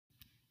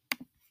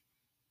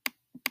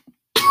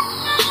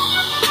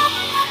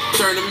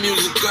Turn the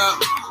music up.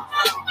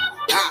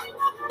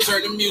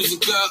 Turn the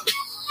music up.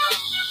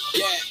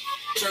 Yeah,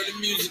 turn the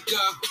music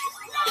up.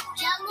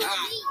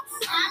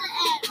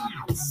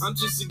 I'm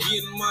just a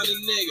getting money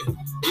nigga.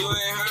 You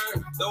ain't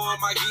heard? Though I'm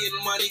my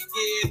getting money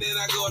kid, then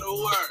I go to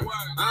work.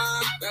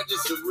 That's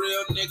just a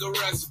real nigga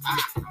recipe.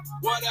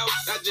 What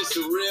else? That's just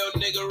a real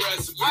nigga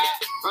recipe.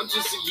 I'm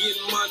just a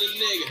getting money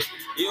nigga.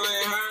 You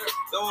ain't heard?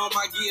 Though I'm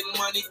my getting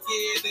money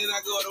kid, then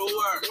I go to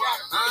work.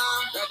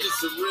 That's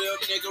just a real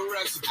nigga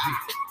recipe.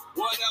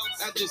 What else?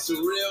 That's just a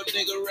real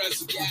nigga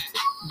recipe.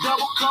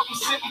 Double cup, I'm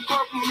sipping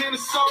purple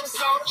Minnesota.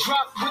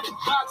 Drop with the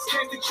box,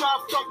 came to try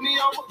to fuck me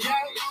over.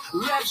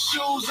 Left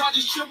shoes, I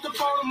just tripped up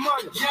on the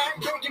money.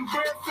 Baking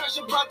bread fresh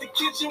about the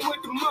kitchen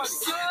with the money.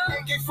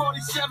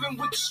 AK-47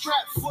 with the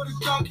strap for the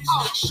donkeys.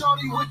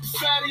 Shorty with the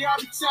fatty, I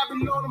be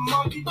tapping on the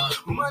monkey.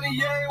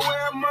 Money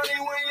everywhere, money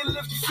when you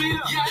lift your feet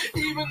up.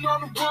 Even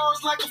on the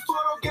walls like a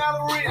photo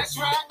gallery. That's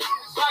right.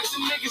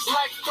 Boxing niggas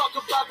like fuck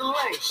about the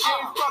lane. She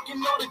ain't fucking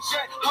on the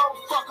jet, hoe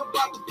fuck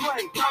about the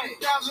plane.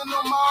 1,000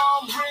 on my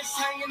arm, wrist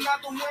hanging out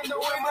the window.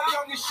 With my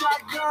youngest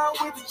shotgun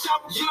with the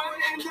chopper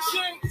in the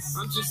jinx.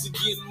 I'm just a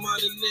getting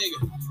money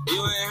nigga.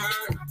 You ain't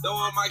heard? Though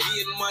I'm my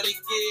getting money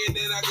kid,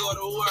 then I go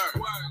to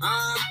work.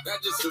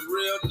 That's just a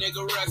real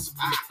nigga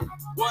recipe.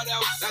 What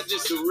else? That's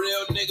just a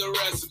real nigga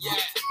recipe.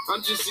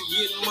 I'm just a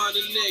getting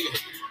money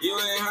nigga. You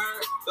ain't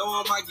heard? Though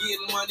I'm my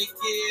getting money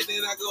kid,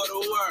 then I go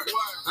to work.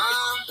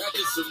 That's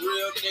just a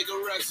real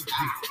nigga recipe.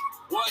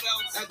 What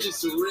else? That's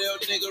just a real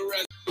nigga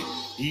recipe.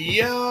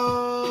 Yo,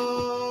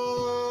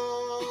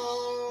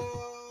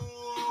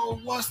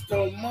 what's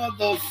the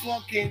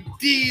motherfucking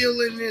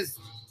deal in this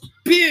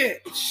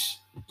bitch?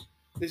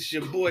 This is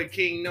your boy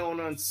Kingknown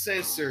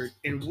Uncensored,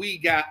 and we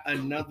got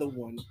another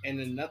one,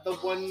 and another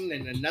one,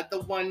 and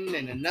another one,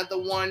 and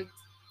another one.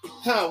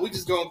 We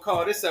just gonna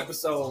call this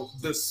episode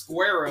the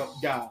Square Up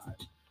God.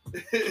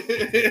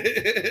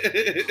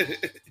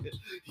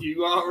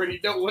 You already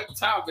know what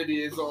time it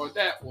is on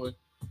that one.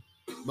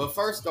 But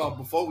first off,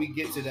 before we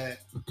get to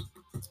that,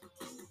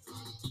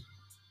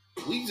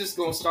 we just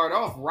gonna start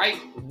off right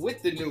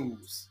with the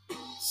news.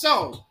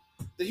 So,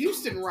 the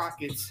Houston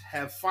Rockets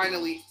have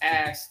finally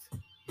asked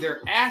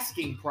their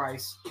asking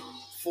price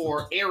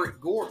for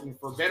Eric Gordon,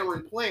 for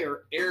veteran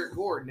player Eric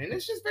Gordon. And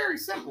it's just very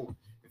simple.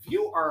 If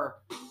you are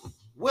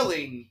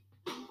willing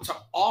to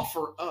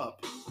offer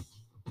up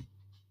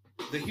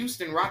the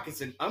Houston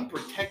Rockets an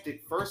unprotected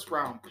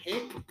first-round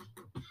pick,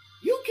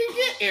 you can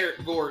get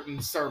Eric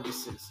Gordon's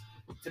services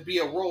to be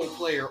a role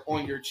player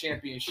on your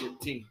championship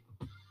team.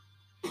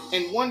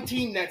 And one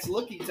team that's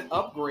looking to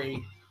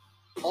upgrade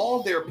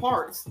all their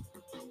parts,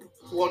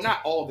 well, not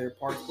all their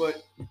parts,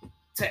 but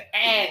to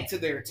add to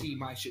their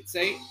team, I should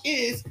say,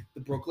 is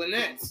the Brooklyn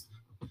Nets.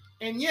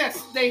 And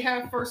yes, they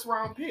have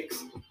first-round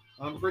picks,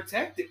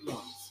 unprotected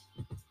ones.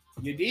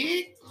 You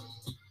dig?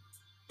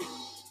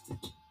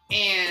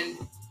 And,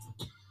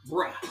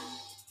 bruh,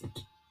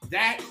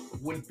 that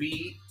would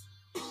be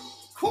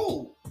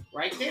cool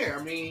right there.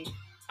 I mean,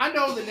 I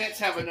know the Nets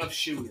have enough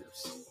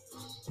shooters,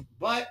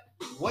 but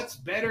what's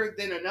better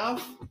than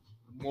enough?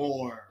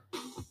 More.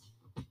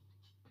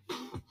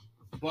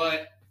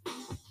 But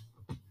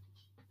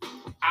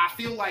I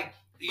feel like,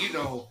 you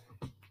know,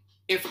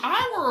 if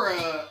I were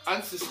a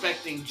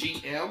unsuspecting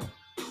GM,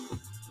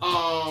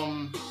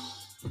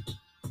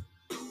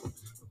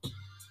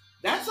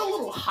 that's a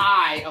little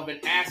high of an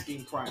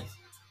asking price.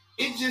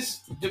 It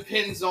just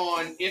depends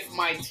on if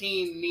my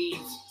team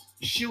needs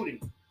shooting.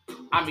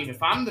 I mean,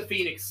 if I'm the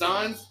Phoenix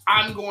Suns,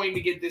 I'm going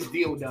to get this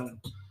deal done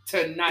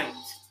tonight.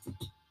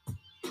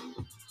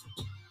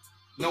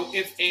 No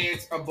ifs,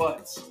 ands, or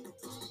buts.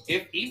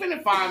 Even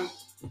if I'm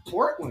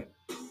Portland,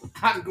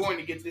 I'm going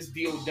to get this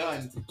deal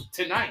done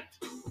tonight.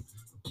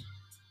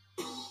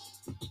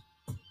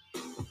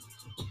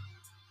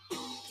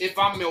 If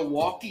I'm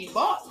Milwaukee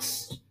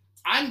Bucks,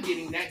 I'm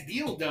getting that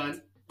deal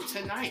done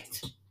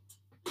tonight.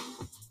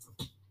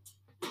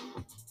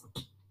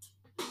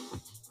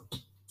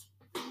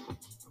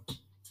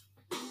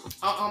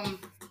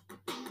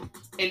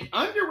 In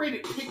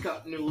underrated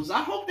pickup news,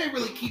 I hope they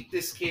really keep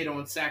this kid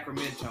on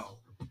Sacramento,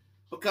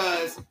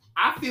 because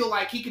I feel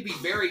like he could be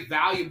very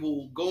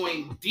valuable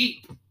going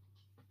deep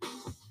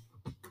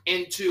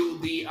into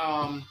the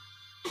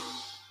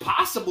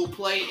possible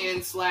play-in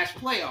 /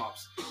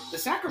 playoffs. The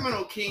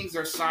Sacramento Kings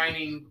are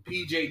signing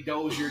PJ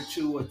Dozier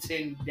to a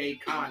 10-day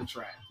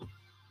contract.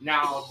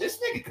 Now, this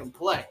nigga can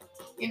play.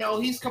 You know,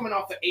 he's coming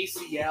off the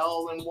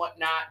ACL and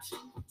whatnot.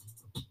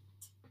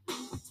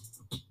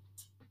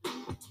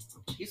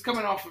 He's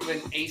coming off of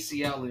an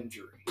ACL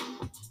injury.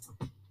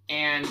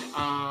 And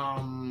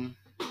I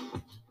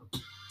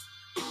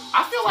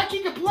feel like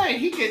he could play.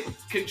 He could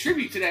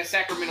contribute to that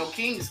Sacramento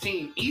Kings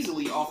team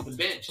easily off the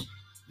bench.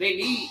 They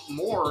need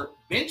more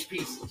bench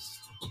pieces.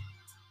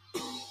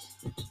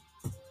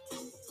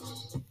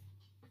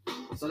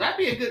 So that'd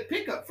be a good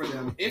pickup for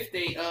them if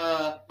they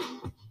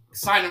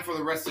sign him for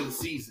the rest of the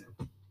season.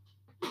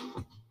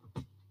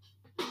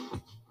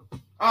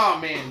 Oh,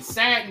 man.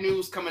 Sad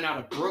news coming out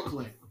of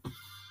Brooklyn.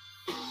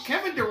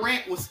 Kevin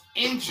Durant was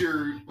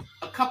injured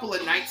a couple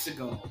of nights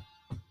ago.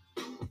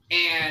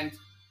 And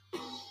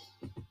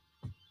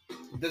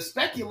the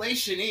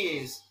speculation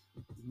is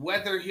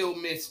whether he'll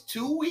miss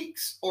 2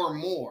 weeks or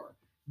more,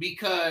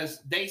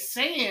 because they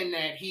saying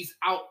that he's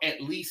out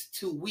at least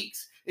 2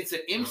 weeks. It's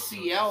an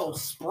MCL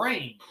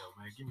sprain.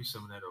 Yo, man, give me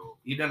some of that old.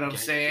 You know what I'm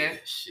saying?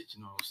 That shit,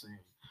 you know what I'm saying?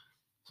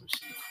 Some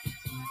shit.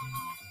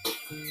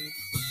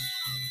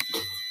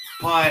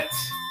 But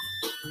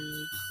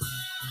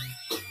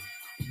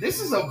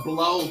this is a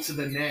blow to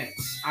the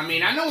Nets. I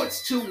mean, I know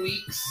it's 2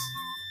 weeks,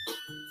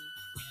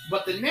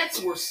 but the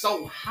Nets were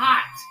so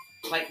hot.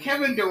 Like,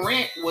 Kevin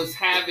Durant was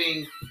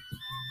having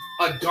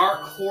a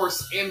dark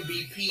horse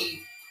MVP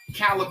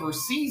caliber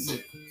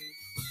season.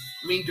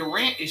 I mean,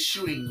 Durant is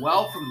shooting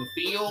well from the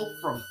field,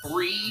 from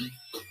three,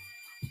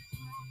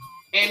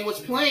 and was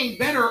playing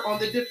better on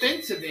the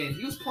defensive end.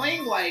 He was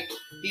playing like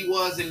he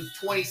was in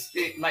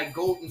like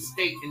Golden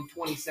State in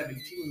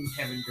 2017,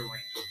 Kevin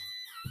Durant.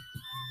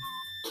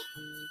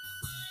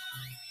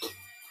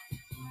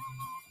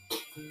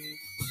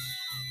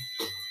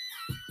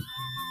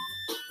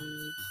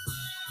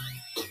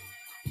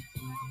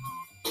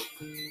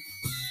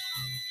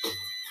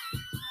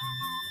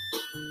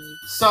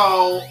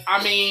 So,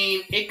 I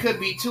mean, it could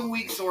be 2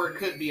 weeks or it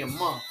could be a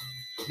month.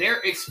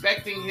 They're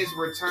expecting his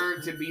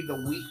return to be the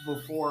week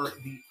before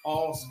the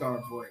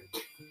All-Star break.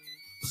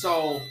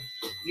 So,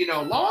 you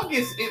know, long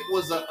as it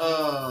was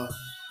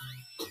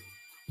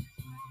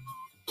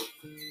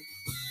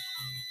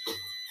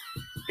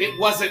it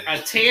wasn't a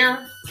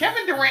tear,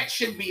 Kevin Durant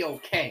should be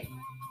okay.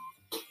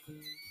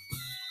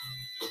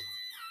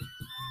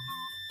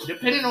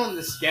 Depending on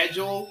the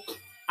schedule,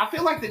 I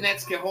feel like the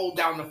Nets can hold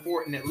down the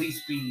fort and at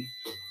least be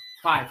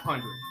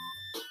 500.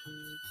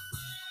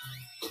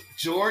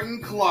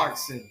 Jordan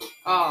Clarkson.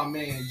 Oh,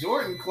 man.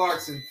 Jordan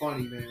Clarkson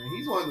funny, man.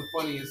 He's one of the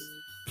funniest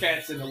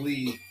cats in the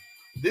league.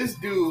 This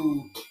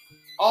dude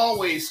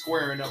always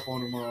squaring up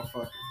on a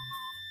motherfucker.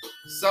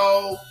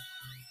 So,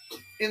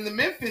 in the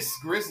Memphis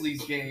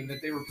Grizzlies game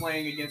that they were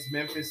playing against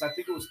Memphis, I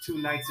think it was 2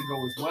 nights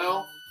ago as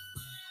well,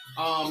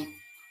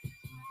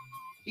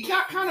 he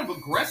got kind of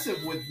aggressive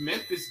with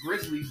Memphis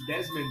Grizzlies'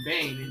 Desmond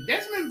Bane. And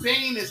Desmond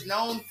Bane is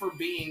known for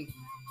being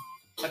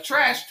a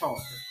trash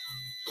talker.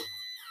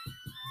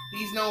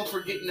 He's known for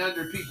getting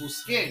under people's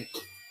skin.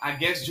 I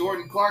guess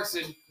Jordan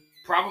Clarkson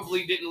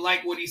probably didn't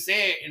like what he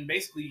said and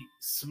basically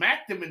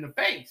smacked him in the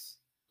face.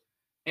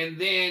 And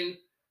then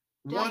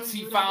once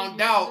he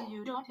found out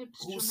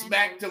who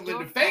smacked him in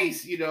the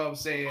face, you know what I'm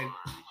saying,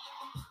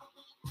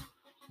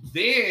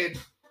 then,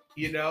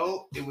 you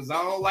know, it was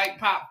all like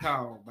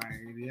popcorn,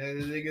 man. Yeah,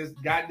 the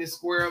niggas got this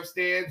square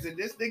upstairs, and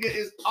this nigga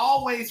is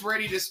always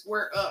ready to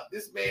square up.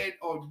 This man,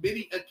 on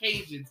many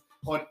occasions,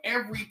 on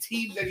every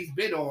team that he's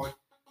been on,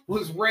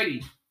 was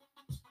ready.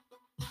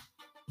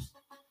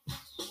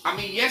 I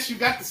mean, yes, you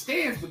got the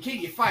stands, but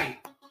can you fight?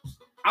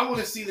 I want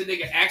to see the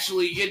nigga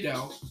actually, you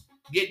know,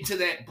 get into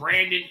that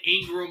Brandon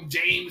Ingram,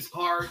 James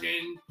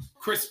Harden,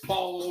 Chris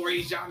Paul,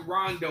 Rajon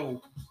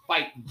Rondo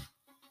fighting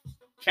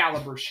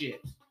caliber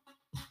shit.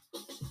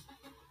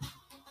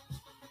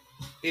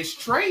 Is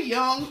Trae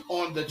Young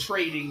on the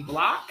trading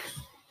block?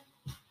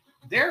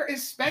 There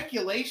is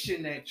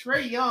speculation that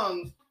Trae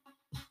Young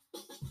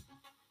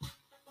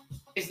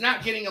is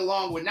not getting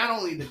along with not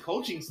only the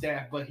coaching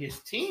staff, but his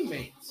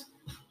teammates.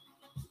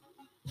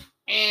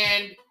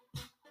 And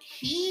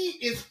he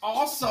is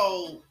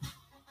also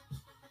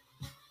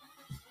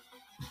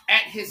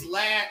at his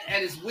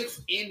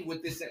wit's end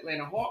with this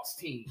Atlanta Hawks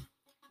team.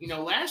 You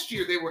know, last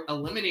year they were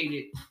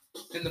eliminated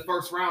in the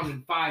first round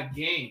in 5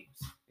 games.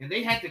 And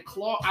they had to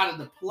claw out of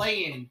the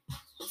play-in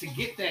to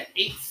get that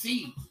 8th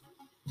seed.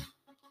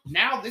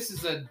 Now this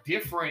is a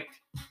different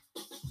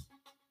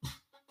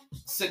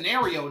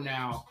scenario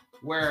now,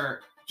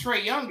 where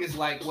Trae Young is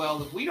like,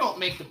 well, if we don't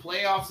make the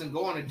playoffs and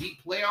go on a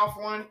deep playoff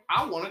run,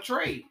 I want to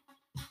trade.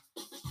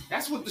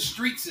 That's what the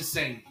streets is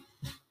saying.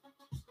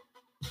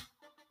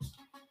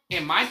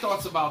 And my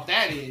thoughts about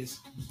that is,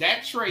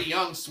 that Trae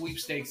Young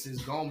sweepstakes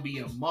is going to be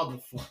a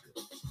motherfucker.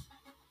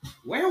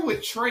 Where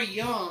would Trae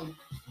Young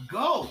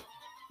go?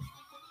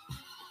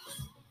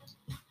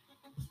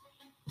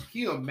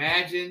 Can you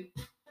imagine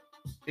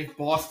if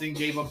Boston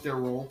gave up their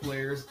role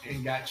players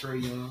and got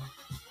Trae Young?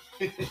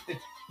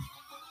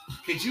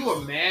 Could you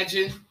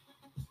imagine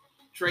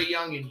Trae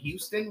Young in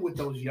Houston with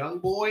those young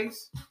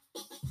boys?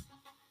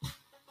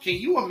 Can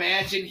you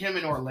imagine him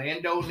in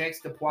Orlando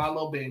next to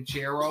Paolo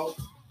Banchero?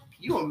 Can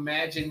you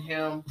imagine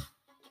him?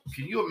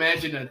 Can you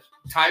imagine a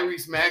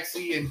Tyrese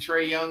Maxey and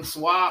Trae Young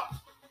swap?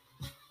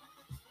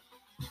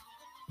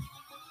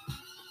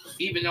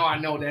 Even though I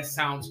know that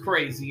sounds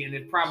crazy and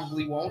it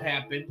probably won't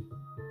happen.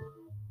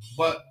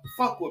 But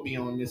fuck with me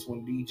on this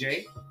one,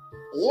 DJ.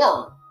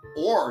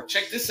 Or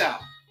check this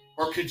out.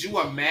 Or could you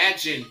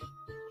imagine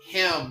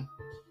him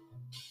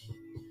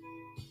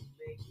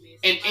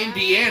in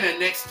Indiana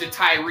next to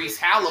Tyrese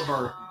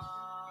Halliburton?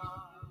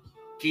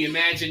 Can you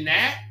imagine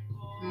that?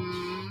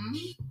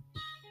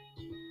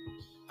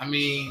 I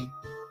mean,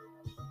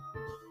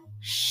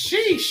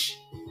 sheesh.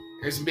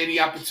 There's many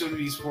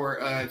opportunities for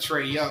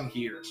Trae Young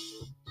here.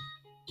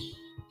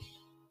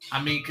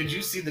 I mean, could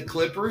you see the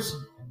Clippers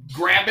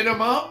grabbing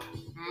him up?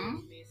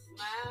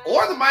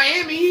 Or the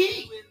Miami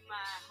Heat?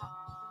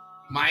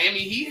 Miami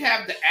Heat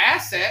have the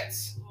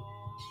assets.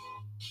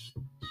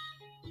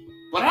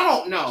 But I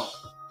don't know.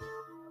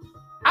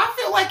 I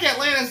feel like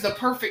Atlanta's the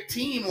perfect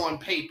team on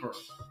paper.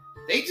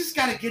 They just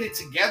got to get it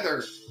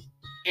together.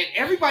 And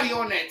everybody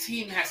on that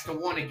team has to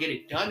want to get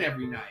it done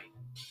every night.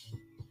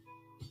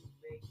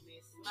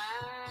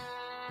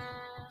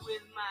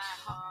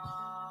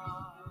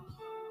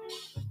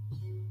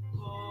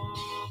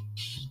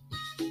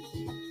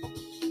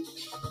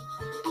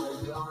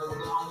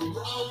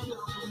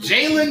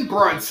 Jalen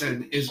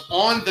Brunson is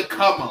on the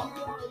come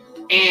up.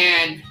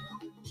 And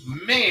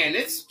man,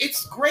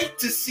 it's great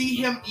to see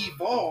him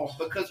evolve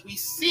because we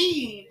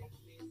seen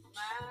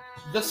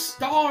the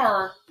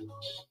star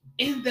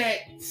in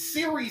that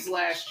series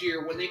last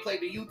year when they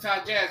played the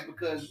Utah Jazz.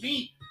 Because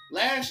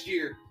last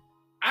year,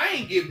 I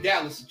ain't give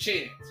Dallas a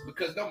chance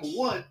because number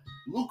one,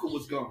 Luka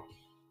was gone.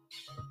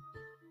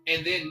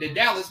 And then the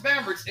Dallas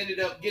Mavericks ended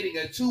up getting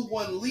a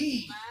 2-1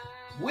 lead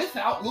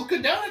without Luka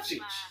Doncic,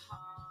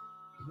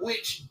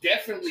 which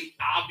definitely,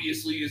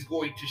 obviously, is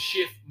going to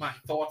shift my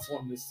thoughts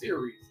on the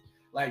series.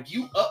 Like,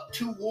 you up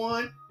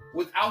 2-1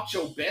 without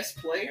your best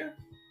player,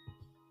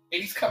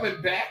 and he's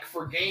coming back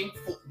for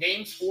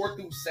games 4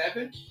 through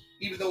 7,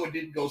 even though it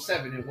didn't go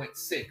 7, it went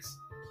 6.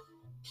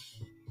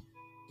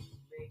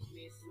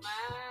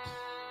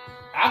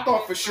 I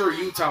thought for sure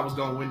Utah was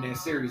going to win that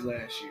series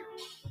last year.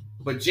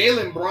 But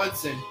Jalen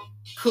Brunson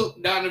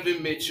cooked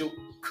Donovan Mitchell,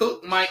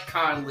 cooked Mike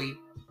Conley.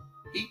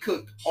 He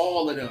cooked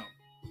all of them.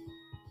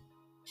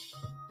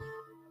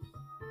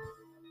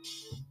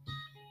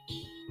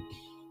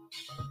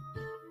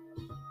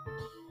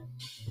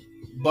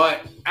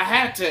 But I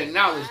had to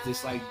acknowledge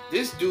this. Like,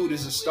 this dude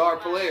is a star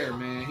player,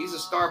 man. He's a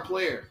star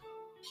player.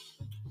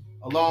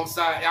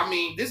 Alongside, I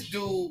mean, this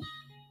dude,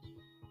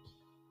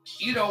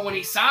 you know, when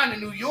he signed to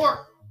New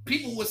York,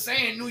 people were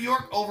saying New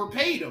York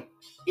overpaid him.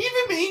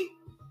 Even me.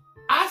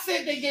 I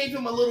said they gave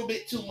him a little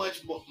bit too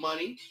much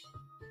money.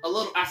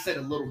 I said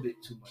a little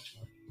bit too much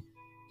money.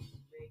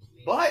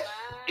 But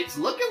it's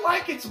looking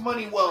like it's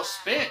money well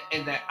spent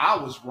and that I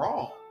was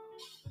wrong.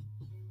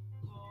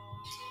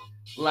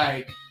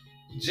 Like,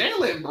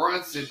 Jalen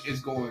Brunson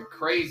is going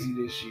crazy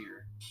this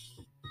year.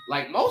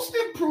 Like, most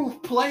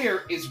improved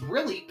player is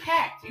really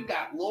packed. You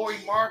got Lauri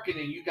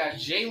Markkanen, you got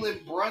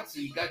Jalen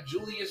Brunson, you got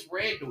Julius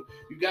Randle,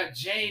 you got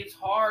James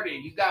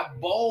Harden, you got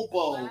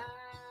Bobo.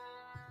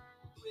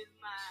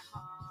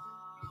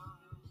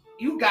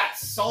 You got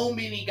so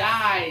many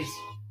guys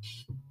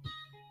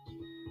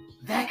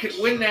that could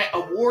win that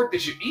award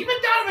this year. Even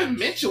Donovan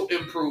Mitchell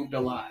improved a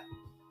lot.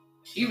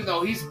 Even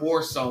though he's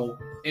more so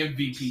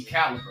MVP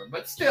caliber.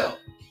 But still,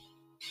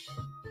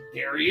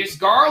 Darius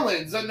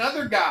Garland's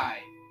another guy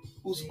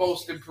who's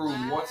most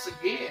improved once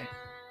again.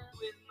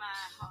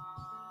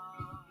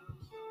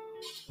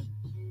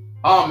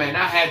 Oh, man,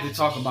 I had to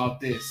talk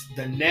about this.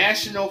 The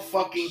national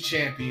fucking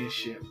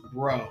championship,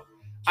 bro.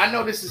 I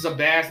know this is a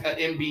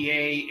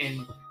NBA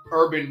and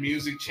urban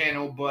music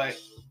channel, but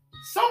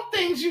some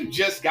things you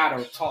just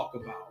gotta talk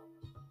about.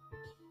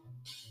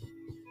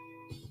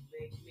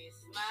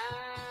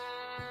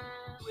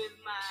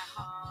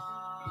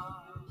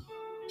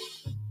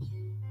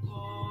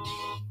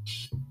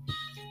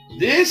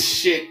 This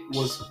shit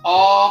was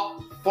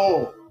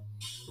awful.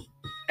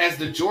 As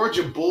the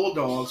Georgia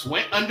Bulldogs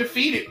went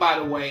undefeated, by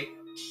the way,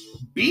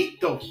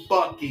 beat the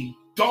fucking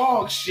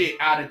dog shit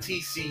out of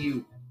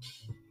TCU.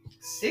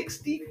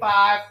 65-7,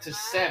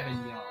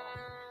 y'all.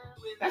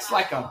 That's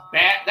like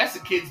that's a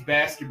kid's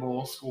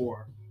basketball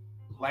score.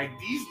 Like,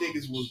 these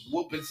niggas was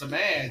whooping some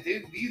ass.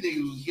 These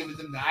niggas was giving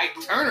them the Ike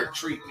Turner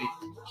treatment.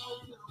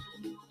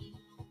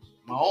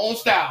 My own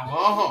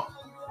style.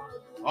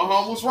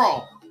 What's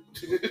wrong?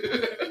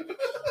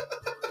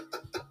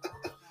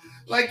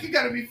 Like, you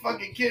gotta be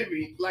fucking kidding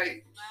me.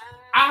 Like,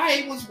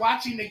 I was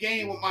watching the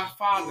game with my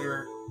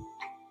father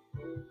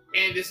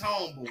and his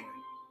homeboy.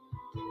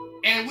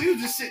 And we were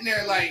just sitting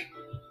there, like,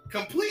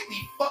 completely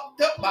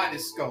fucked up by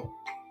this scope.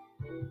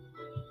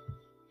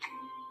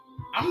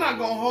 I'm not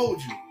gonna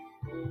hold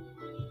you.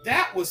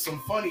 That was some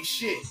funny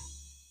shit.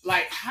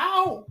 Like,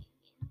 how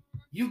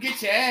you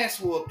get your ass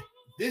whooped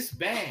this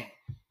bad?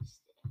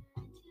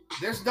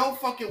 There's no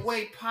fucking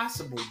way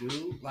possible,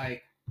 dude.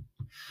 Like,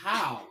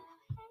 how?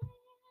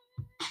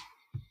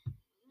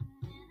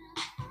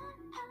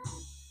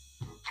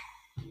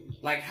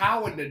 Like,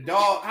 how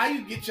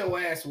you get your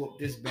ass whooped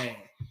this bad?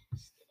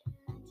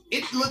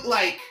 It looked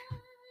like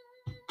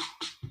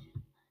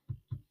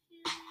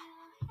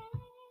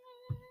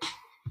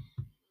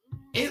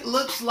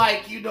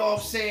you know what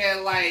I'm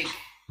saying, like,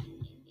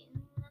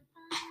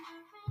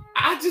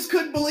 I just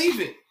couldn't believe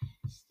it.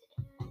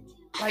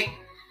 Like,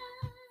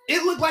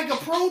 it looked like a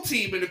pro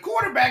team, and the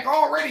quarterback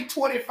already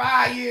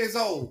 25 years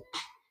old.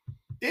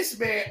 This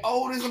man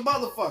old as a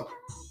motherfucker.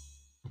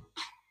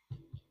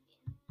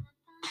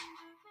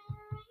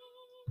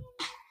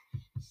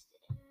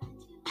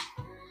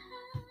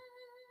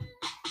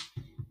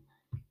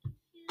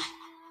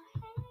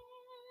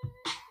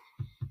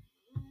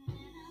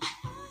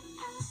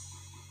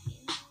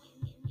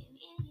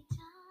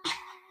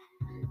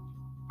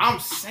 I'm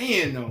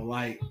saying though,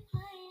 like,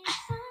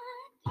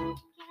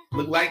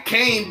 look like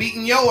Kane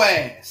beating your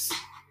ass.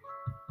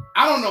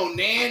 I don't know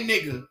nan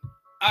nigga.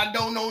 I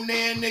don't know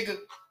nan nigga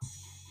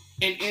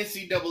in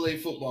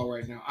NCAA football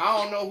right now. I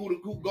don't know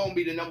who gonna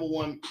be the number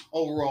one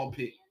overall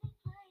pick.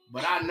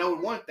 But I know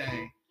one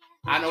thing.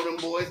 I know them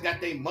boys got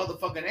their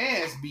motherfucking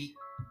ass beat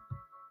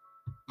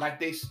like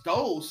they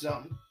stole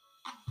something.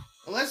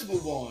 Well, let's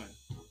move on.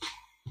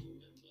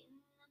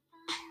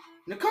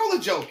 Nikola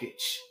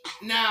Jokic.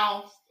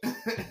 Now,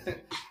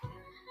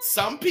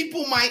 some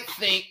people might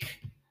think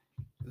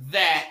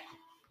that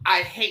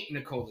I hate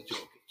Nikola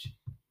Jokic.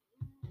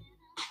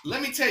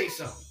 Let me tell you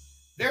something.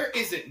 There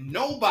isn't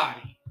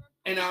nobody,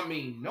 and I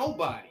mean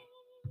nobody,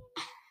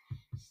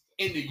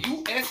 in the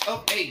US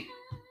of A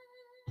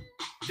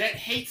that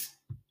hates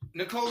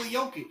Nikola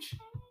Jokic.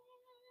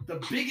 The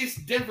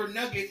biggest Denver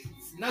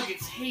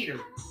Nuggets hater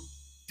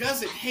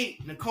doesn't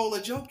hate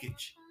Nikola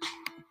Jokic.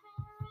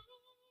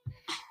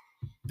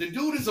 The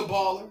dude is a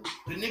baller.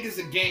 The nigga's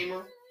a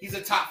gamer. He's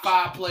a top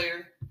 5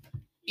 player.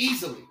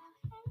 Easily.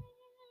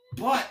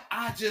 But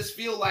I just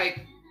feel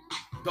like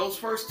those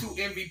first 2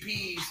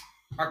 MVPs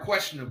are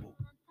questionable.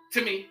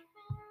 To me.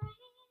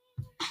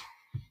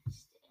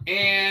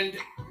 And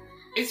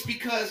it's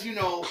because, you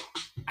know,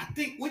 I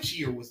think, which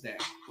year was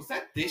that? Was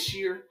that this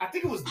year? I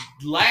think it was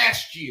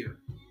last year.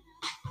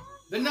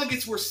 The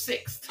Nuggets were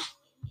 6th.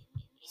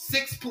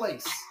 6th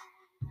place.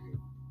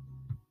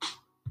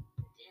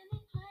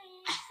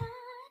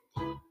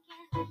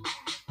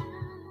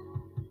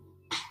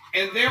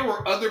 And there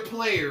were other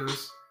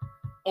players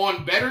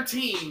on better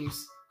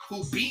teams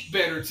who beat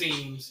better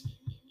teams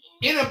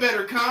in a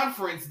better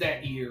conference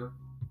that year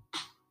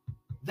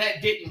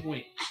that didn't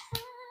win.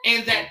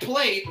 And that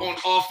played on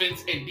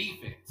offense and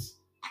defense.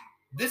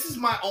 This is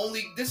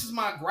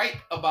my gripe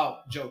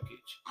about Jokic.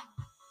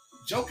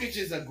 Jokic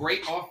is a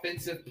great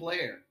offensive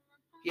player.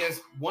 He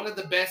has one of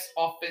the best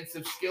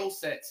offensive skill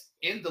sets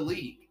in the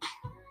league.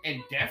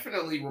 And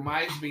definitely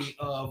reminds me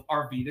of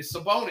Arvydas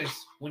Sabonis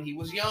when he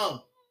was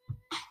young.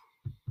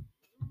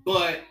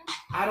 But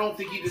I don't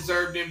think he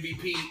deserved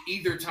MVP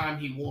either time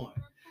he won.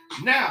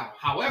 Now,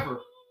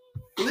 however,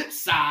 on the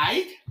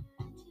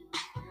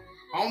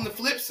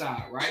flip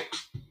side, right?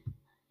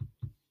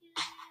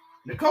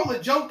 Nikola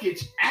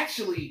Jokic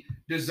actually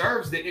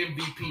deserves the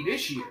MVP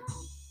this year.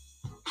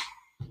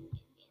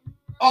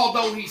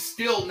 Although he's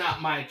still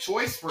not my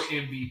choice for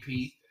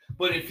MVP.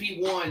 But if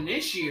he won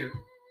this year,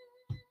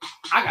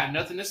 I got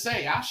nothing to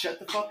say. I'll shut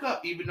the fuck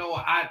up. Even though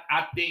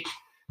I think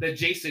that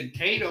Jason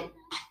Tatum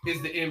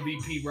is the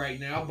MVP right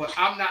now. But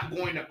I'm not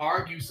going to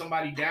argue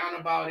somebody down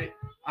about it.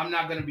 I'm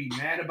not going to be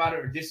mad about it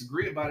or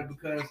disagree about it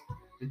because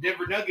the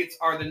Denver Nuggets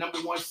are the number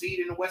 1 seed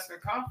in the Western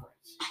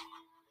Conference.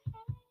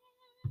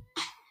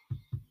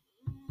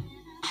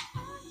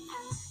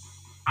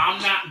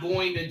 I'm not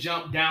going to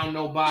jump down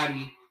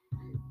nobody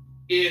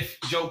if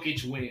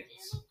Jokic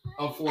wins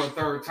for a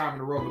 3rd time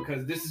in a row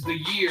because this is the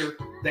year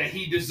that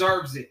he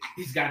deserves it.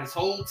 He's got his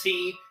whole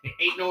team and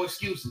ain't no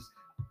excuses.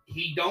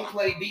 He don't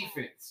play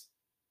defense.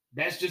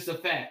 That's just a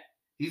fact.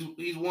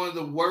 He's one of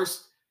the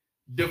worst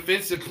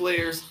defensive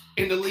players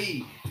in the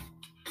league.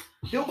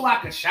 He'll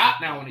block a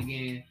shot now and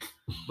again,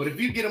 but if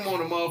you get him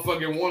on a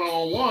motherfucking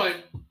one-on-one,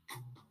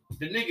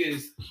 the nigga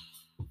is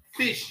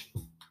fish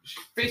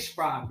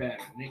fry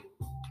better, nigga.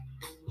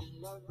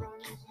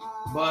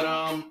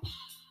 But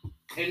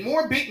in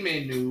more big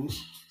man news,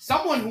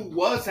 someone who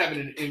was having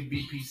an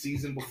MVP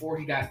season before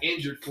he got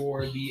injured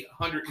for the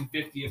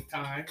 150th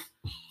time,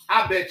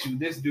 I bet you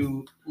this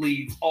dude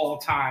leads all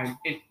time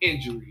in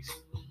injuries.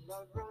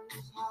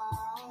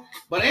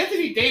 But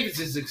Anthony Davis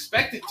is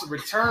expected to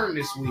return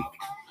this week.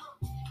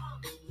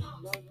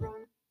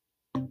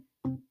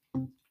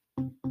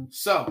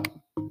 So,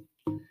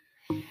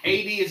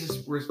 AD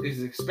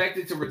is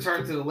expected to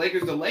return to the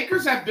Lakers. The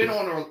Lakers have been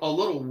on a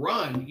little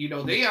run. You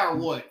know, they are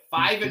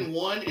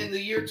 5-1 in the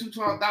year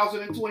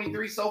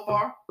 2023 so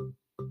far.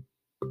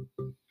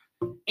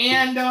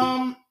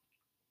 And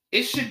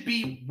it should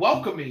be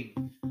welcoming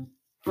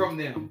from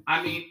them.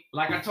 I mean,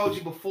 like I told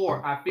you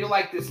before, I feel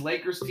like this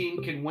Lakers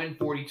team can win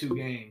 42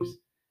 games.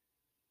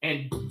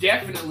 And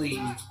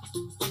definitely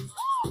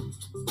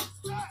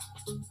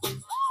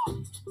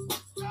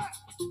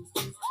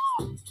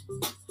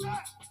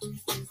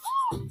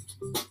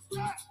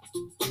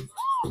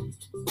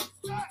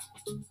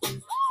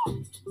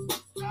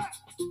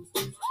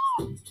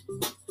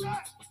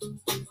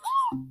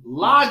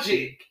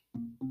Logic.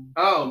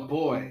 Oh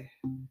boy.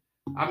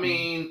 I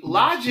mean,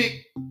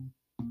 Logic,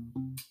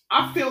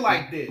 I feel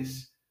like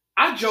this.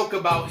 I joke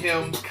about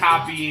him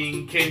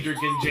copying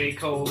Kendrick and J.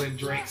 Cole and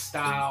Drake's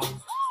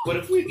style. But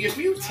if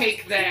you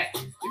take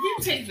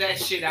that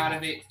shit out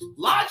of it,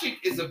 Logic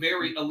is a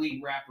very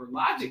elite rapper.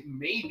 Logic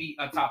may be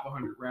a top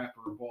 100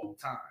 rapper of all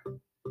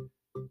time.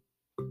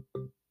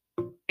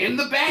 In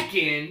the back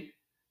end,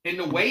 in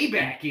the way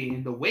back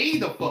end, the way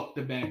the fuck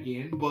the back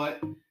end,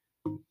 but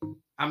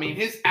I mean,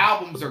 his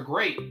albums are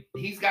great.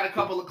 He's got a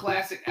couple of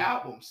classic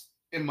albums,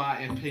 in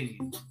my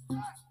opinion.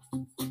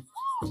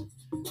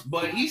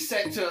 But he's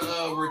set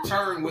to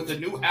return with a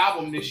new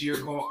album this year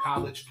called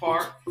College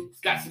Park. It's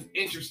got some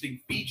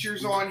interesting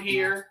features on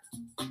here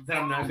that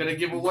I'm not going to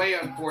give away,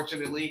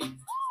 unfortunately.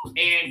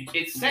 And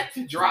it's set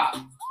to drop,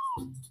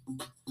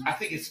 I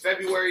think it's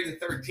February the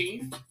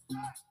 13th.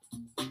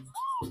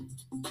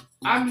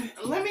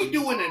 Let me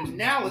do an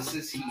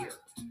analysis here.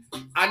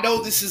 I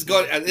know this is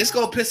going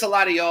to piss a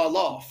lot of y'all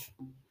off.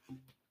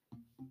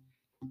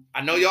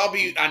 I know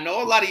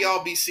a lot of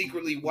y'all be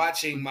secretly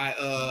watching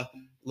my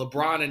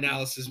LeBron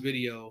analysis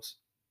videos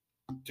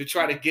to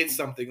try to get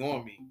something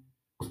on me.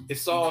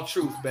 It's all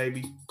truth,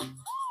 baby.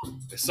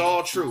 It's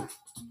all truth.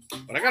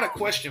 But I got a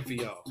question for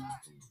y'all.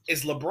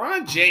 Is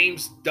LeBron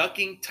James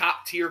ducking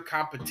top-tier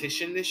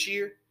competition this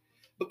year?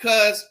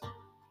 Because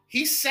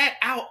he sat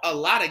out a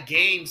lot of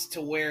games to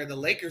where the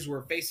Lakers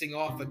were facing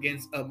off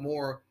against a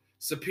more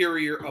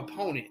superior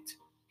opponent.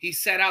 He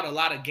sat out a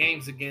lot of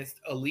games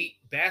against elite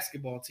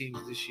basketball teams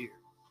this year.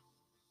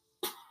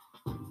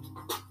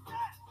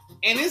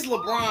 And is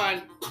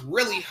LeBron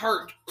really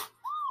hurt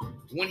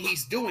when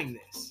he's doing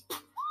this?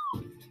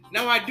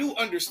 Now, I do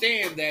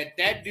understand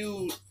that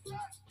dude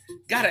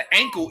got an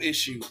ankle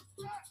issue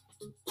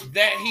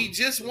that he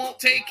just won't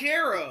take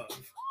care of.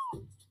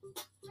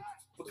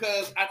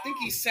 Because I think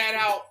he sat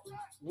out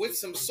with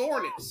some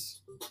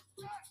soreness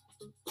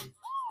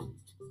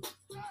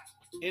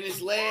in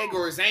his leg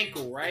or his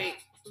ankle, right?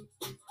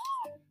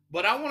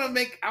 But I want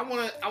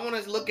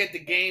to look at the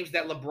games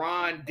that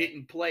LeBron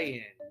didn't play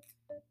in.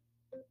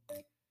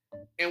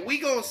 And we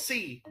going to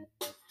see,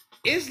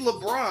 is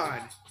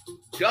LeBron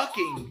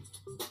ducking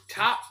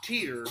top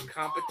tier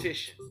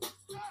competition?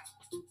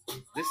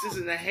 This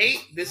isn't a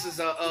hate, this is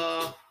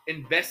a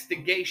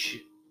investigation.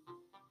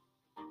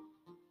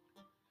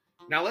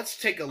 Now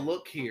let's take a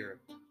look here.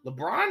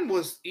 LeBron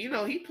was,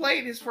 he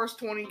played his first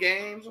 20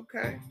 games,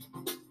 okay.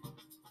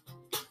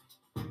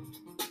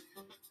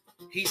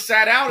 He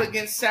sat out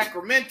against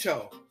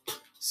Sacramento.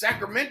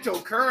 Sacramento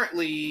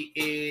currently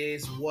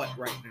is what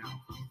right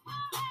now?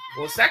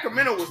 Well,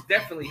 Sacramento was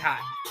definitely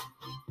hot.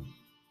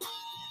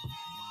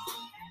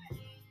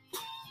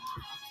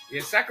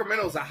 Yeah,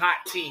 Sacramento's a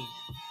hot team.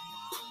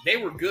 They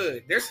were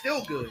good. They're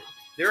still good.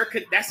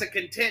 That's a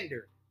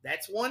contender.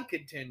 That's one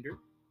contender.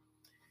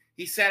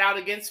 He sat out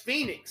against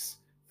Phoenix.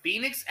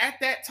 Phoenix at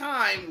that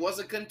time was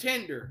a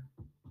contender.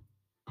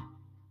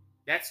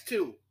 That's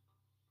two.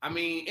 I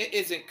mean, it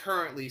isn't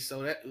currently,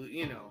 so that,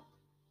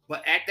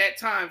 But at that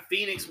time,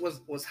 Phoenix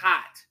was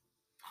hot.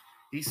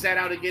 He sat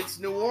out against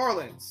New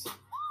Orleans.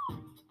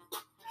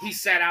 He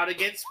sat out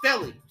against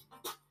Philly.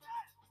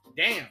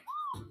 Damn.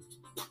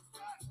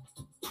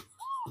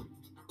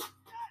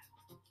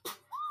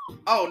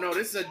 Oh, no,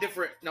 this is a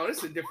different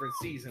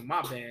season.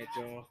 My bad,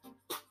 y'all.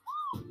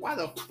 Why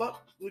the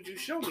fuck would you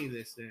show me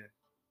this then?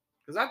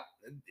 Because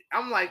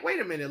I'm like, wait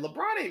a minute,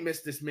 LeBron ain't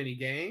missed this many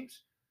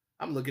games.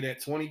 I'm looking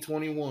at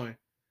 2021.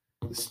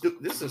 This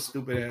is a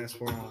stupid ass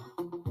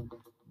phone.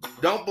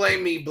 Don't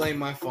blame me, blame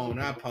my phone.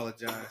 I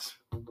apologize.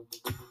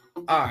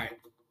 All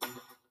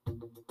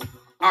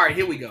right,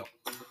 here we go.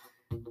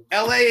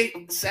 LA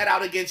sat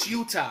out against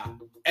Utah.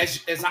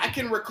 As I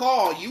can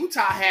recall,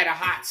 Utah had a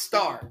hot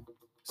start.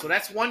 So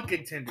that's one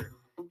contender.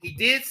 He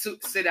did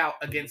sit out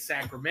against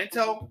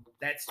Sacramento.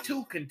 That's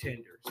two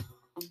contenders.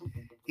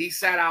 He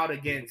sat out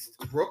against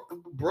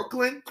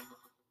Brooklyn.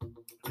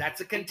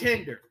 That's a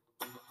contender.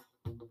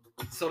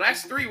 So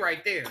that's three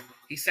right there.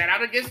 He sat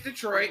out against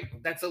Detroit.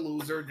 That's a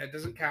loser. That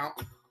doesn't count.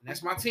 And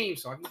that's my team,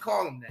 so I can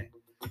call him that.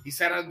 He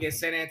sat out against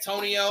San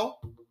Antonio.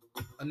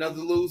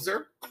 Another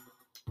loser.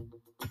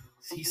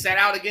 He sat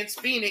out against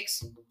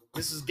Phoenix.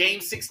 This is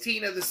game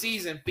 16 of the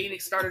season.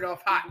 Phoenix started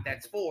off hot.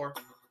 That's 4.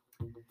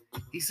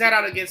 He sat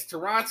out against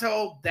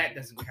Toronto. That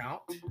doesn't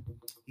count.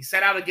 He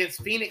sat out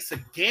against Phoenix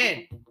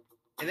again.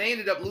 And they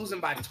ended up losing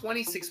by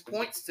 26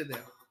 points to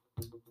them.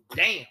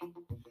 Damn.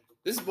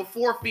 This is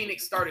before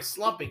Phoenix started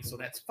slumping, so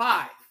that's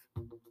 5.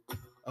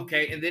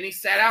 Okay, and then he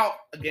sat out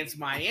against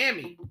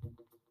Miami.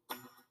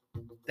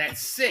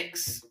 That's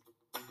 6.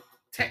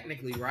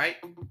 Technically, right?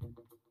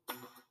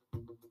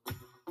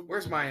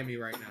 Where's Miami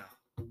right now?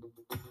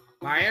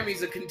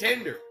 Miami's a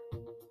contender.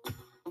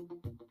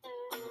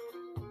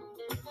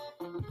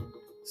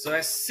 So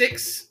that's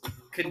 6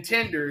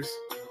 contenders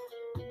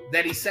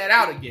that he sat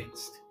out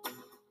against.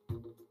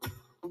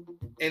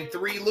 And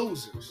 3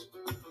 losers.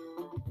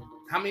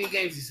 How many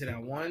games he sat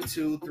out? 1,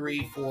 2,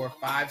 3, 4,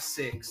 5,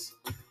 6,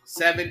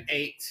 7,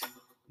 8,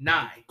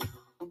 9.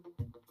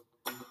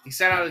 He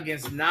sat out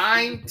against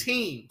 9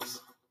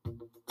 teams.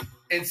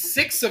 And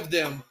 6 of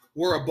them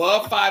were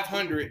above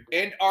 500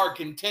 and are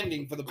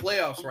contending for the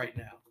playoffs right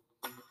now.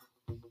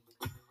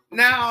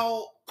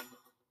 Now,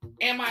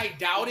 am I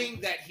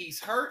doubting that he's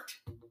hurt?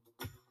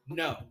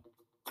 No.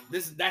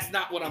 That's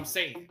not what I'm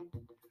saying.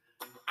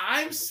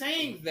 I'm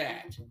saying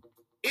that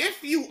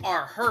if you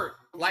are hurt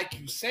like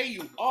you say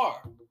you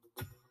are,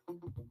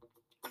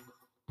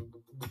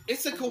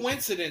 it's a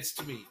coincidence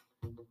to me.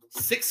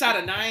 6 out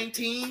of 9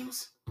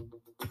 teams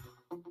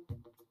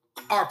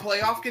are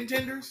playoff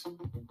contenders.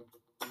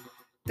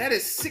 That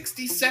is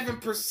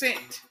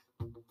 67%.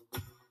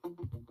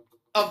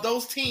 of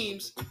those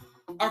teams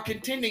are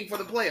contending for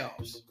the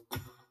playoffs.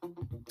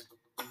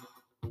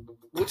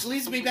 Which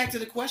leads me back to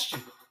the question.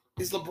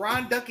 Is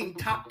LeBron ducking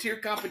top-tier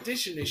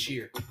competition this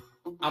year?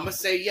 I'm going to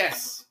say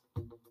yes.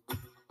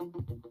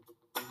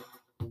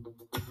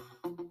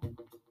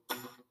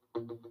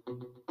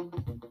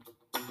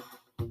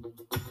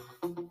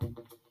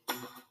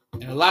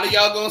 And a lot of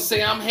y'all going to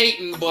say I'm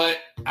hating, but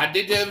I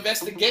did the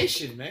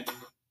investigation, man.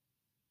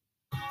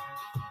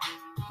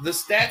 The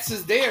stats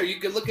is there. You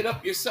can look it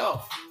up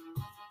yourself.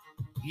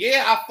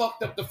 Yeah, I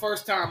fucked up the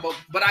first time,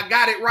 but I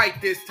got it right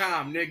this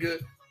time, nigga.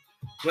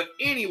 But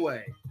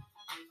anyway,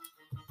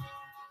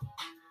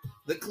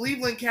 the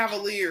Cleveland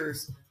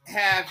Cavaliers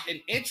have an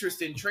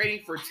interest in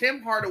trading for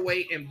Tim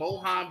Hardaway and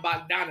Bojan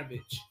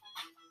Bogdanovic.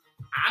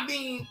 I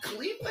mean,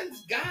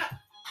 Cleveland's got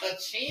a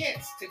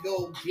chance to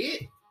go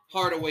get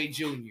Hardaway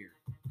Jr.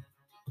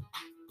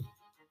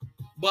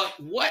 But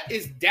what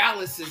is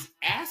Dallas's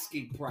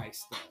asking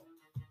price, though?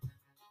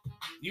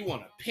 You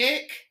want to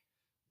pick?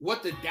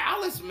 What the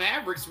Dallas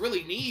Mavericks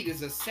really need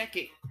is a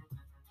second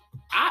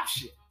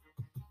option.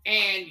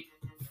 And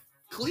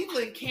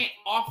Cleveland can't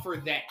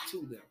offer that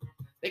to them.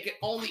 They can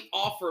only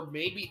offer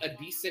maybe a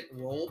decent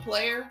role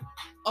player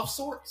of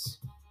sorts.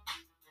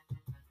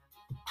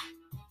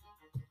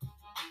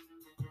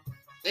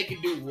 They can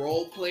do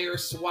role player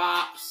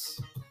swaps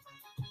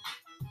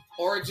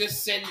or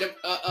just send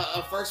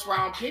a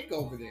first-round pick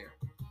over there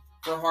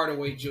for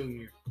Hardaway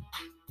Jr.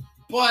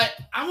 But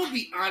I'm going to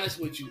be honest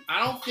with you.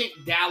 I don't think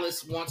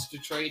Dallas wants to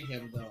trade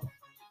him, though.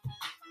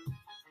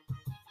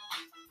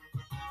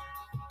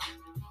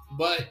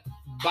 But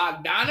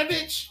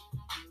Bogdanovic,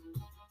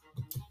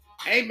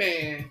 hey,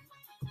 man.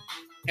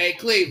 Hey,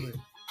 Cleveland.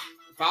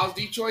 If I was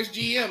Detroit's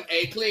GM,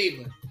 hey,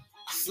 Cleveland.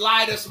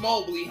 Slide us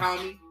Mobley,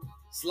 homie.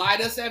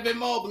 Slide us Evan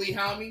Mobley,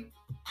 homie.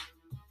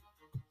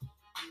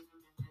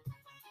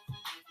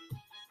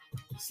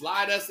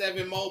 Slide us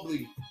Evan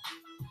Mobley.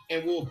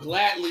 And we'll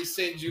gladly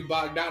send you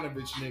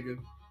Bogdanovic, nigga.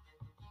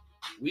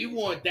 We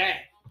want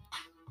that.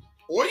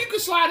 Or you can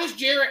slide us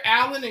Jarrett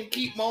Allen and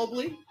keep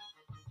Mobley.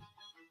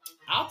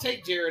 I'll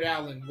take Jarrett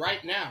Allen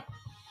right now.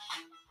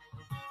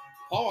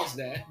 Pause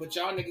that, but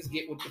y'all niggas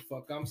get what the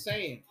fuck I'm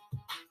saying.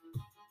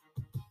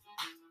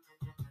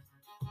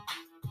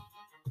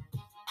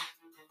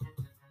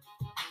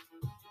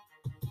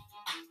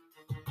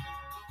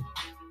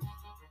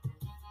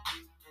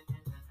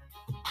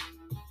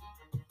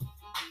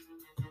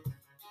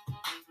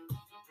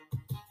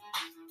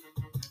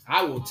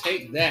 I will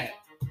take that.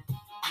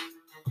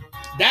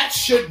 That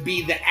should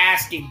be the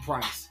asking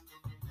price.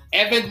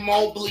 Evan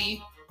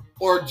Mobley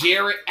or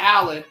Jarrett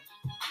Allen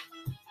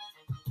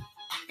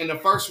in the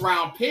first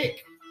round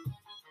pick.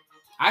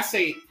 I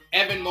say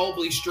Evan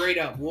Mobley straight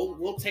up.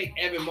 We'll take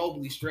Evan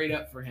Mobley straight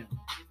up for him.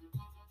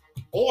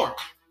 Or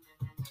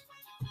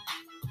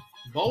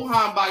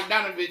Bojan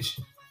Bogdanovic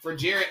for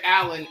Jarrett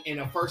Allen in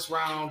a first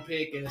round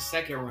pick and a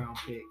second round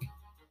pick.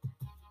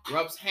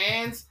 Rubs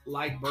hands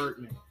like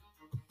Birdman.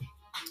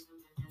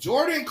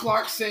 Jordan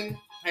Clarkson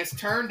has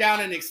turned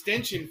down an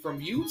extension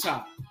from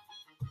Utah.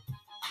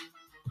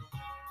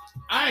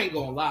 I ain't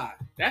gonna lie.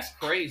 That's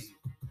crazy.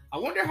 I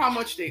wonder how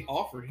much they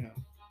offered him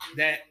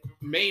that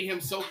made him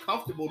so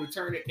comfortable to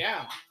turn it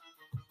down.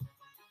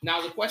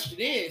 Now, the question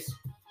is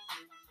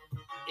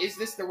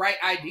this the right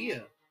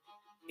idea?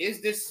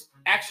 Is this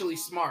actually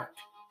smart?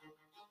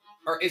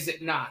 Or is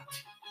it not?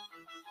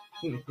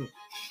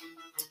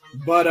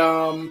 But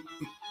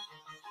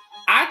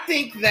I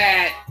think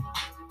that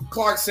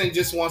Clarkson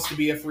just wants to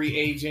be a free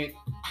agent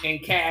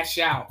and cash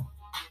out.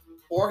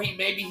 Or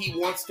maybe he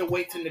wants to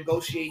wait to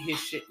negotiate his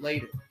shit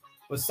later.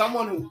 But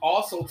someone who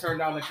also turned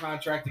down the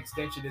contract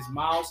extension is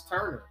Miles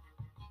Turner.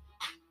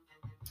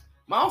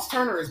 Miles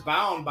Turner is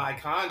bound by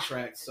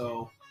contract,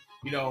 so,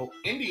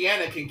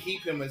 Indiana can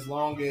keep him as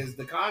long as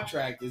the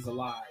contract is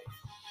alive.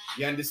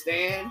 You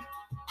understand?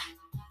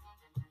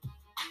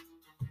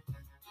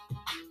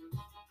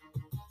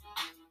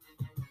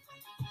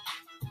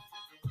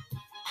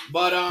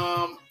 But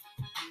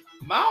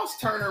Miles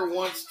Turner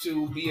wants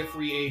to be a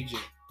free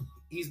agent.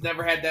 He's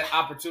never had that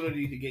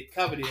opportunity to get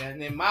coveted.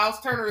 And then Miles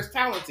Turner is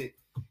talented.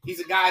 He's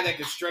a guy that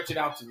can stretch it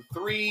out to the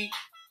three.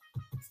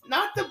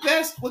 Not the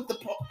best with the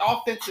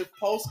offensive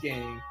post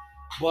game,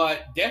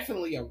 but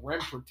definitely a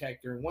rim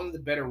protector. One of the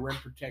better rim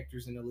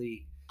protectors in the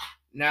league.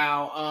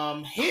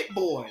 Now, Hit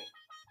Boy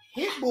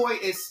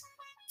is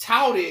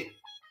touted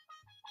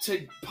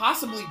to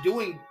possibly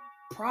doing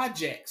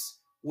projects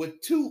with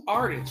two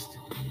artists.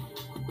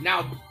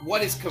 Now,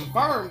 what is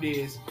confirmed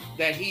is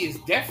that he is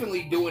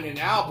definitely doing an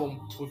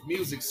album with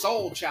Musiq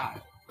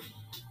Soulchild.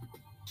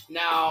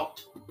 Now,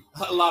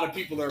 a lot of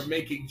people are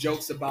making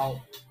jokes about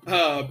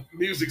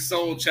Musiq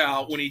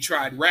Soulchild when he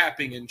tried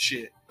rapping and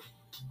shit.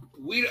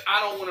 I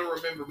don't want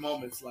to remember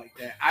moments like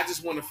that. I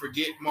just want to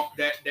forget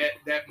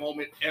that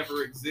moment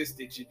ever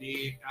existed, you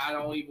dig? I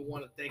don't even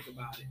want to think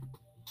about it.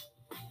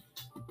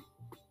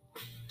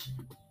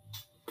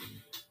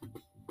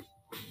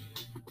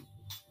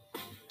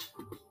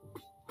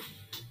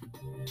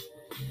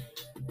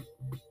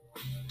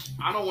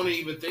 I don't want to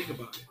even think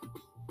about it.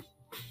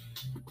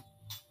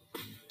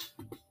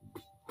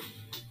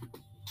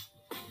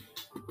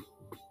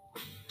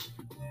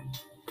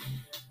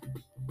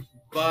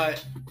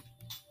 But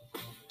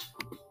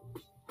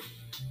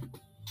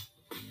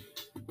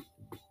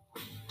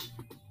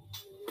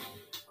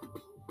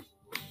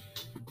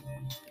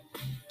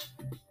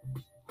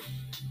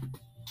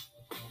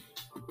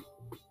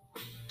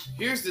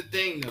here's the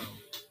thing, though.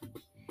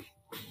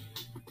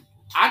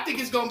 I think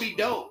it's going to be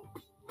dope.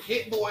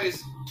 Hit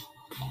Boys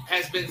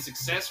has been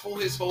successful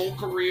his whole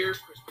career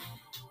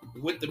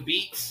with the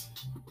beats,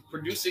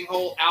 producing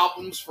whole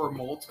albums for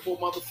multiple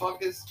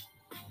motherfuckers.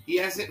 He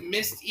hasn't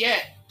missed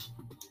yet.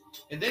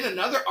 And then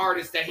another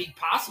artist that he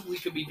possibly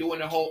could be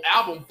doing a whole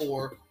album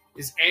for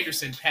is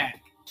Anderson .Paak.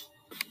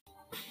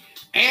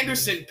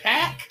 Anderson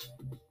 .Paak?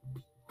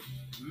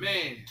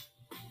 Man.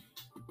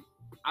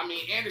 I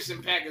mean,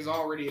 Anderson .Paak is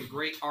already a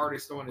great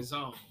artist on his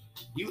own.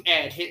 You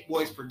add Hit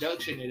Boy's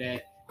production to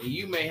that, and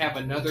you may have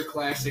another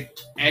classic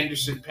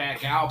Anderson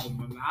 .Paak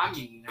album. I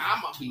mean,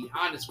 I'm going to be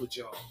honest with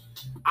y'all.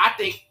 I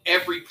think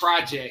every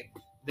project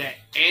that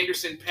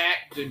Anderson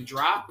 .Paak done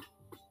dropped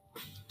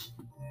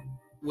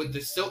with the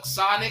Silk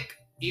Sonic,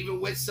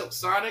 even with Silk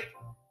Sonic,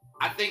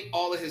 I think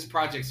all of his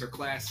projects are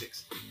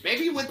classics.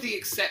 Maybe with the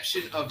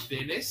exception of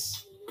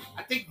Venice.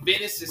 I think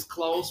Venice is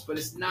close, but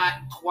it's not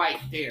quite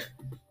there.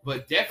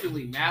 But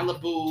definitely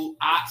Malibu,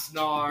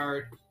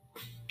 Oxnard,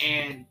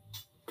 and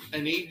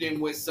An Evening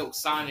with Silk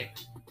Sonic,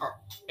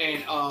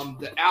 and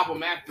the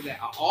album after that.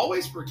 I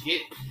always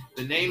forget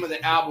the name of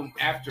the album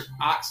after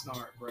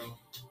Oxnard, bro.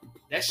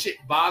 That shit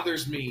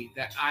bothers me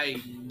that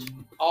I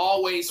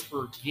always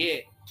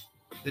forget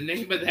the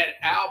name of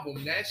that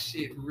album. That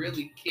shit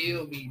really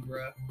killed me,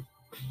 bro.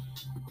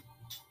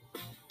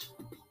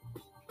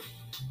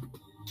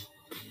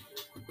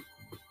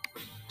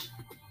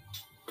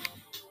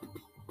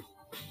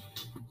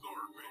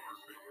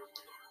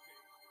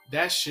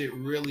 That shit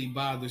really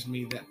bothers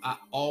me that I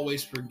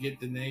always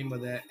forget the name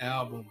of that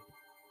album.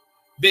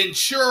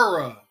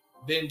 Ventura.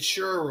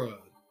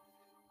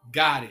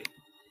 Got it.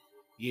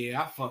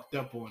 Yeah, I fucked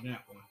up on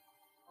that one.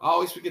 I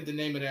always forget the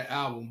name of that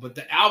album. But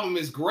the album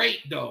is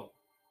great, though.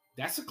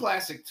 That's a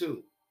classic,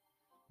 too.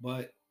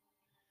 But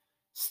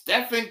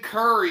Stephen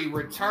Curry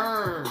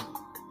returned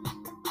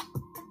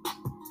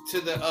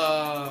to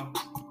the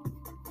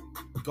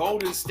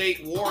Golden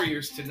State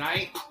Warriors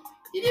tonight.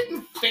 He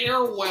didn't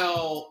fare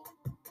well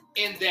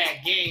in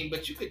that game,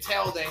 but you could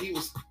tell that he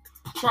was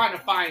trying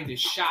to find his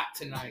shot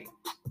tonight.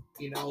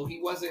 You know,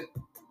 he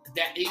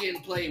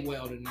didn't play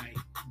well tonight,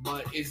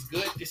 but it's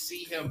good to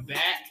see him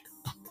back.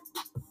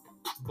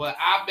 But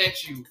I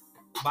bet you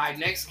by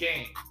next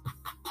game,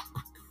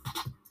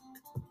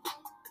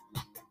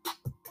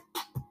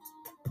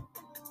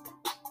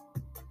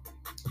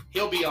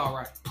 he'll be all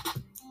right.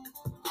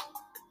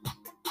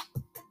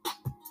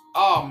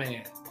 Oh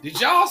man, did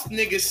y'all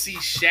niggas see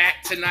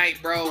Shaq tonight,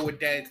 bro? With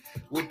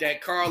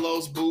that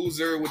Carlos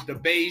Boozer with the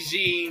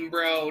Beijing,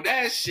 bro.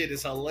 That shit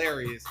is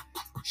hilarious.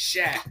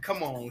 Shaq,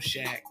 come on,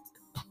 Shaq.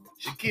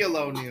 Shaquille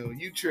O'Neal,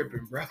 you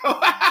tripping, bro?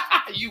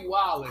 You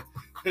wildin'.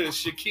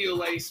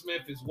 Shaquille A.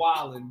 Smith is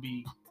wildin',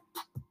 B.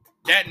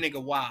 That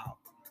nigga wild.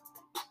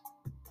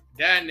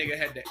 That nigga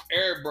had the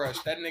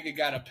airbrush. That nigga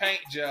got a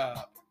paint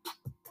job.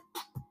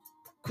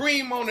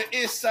 Cream on the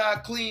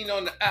inside, clean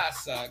on the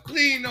outside.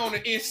 Clean on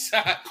the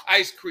inside,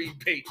 ice cream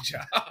paint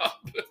job.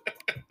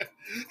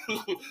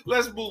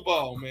 Let's move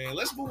on, man.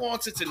 Let's move on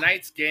to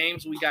tonight's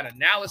games. We got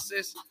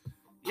analysis.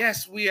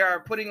 Yes, we are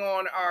putting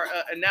on our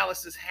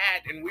analysis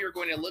hat, and we are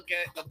going to look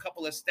at a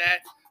couple of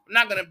stats. I'm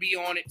not going to be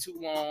on it too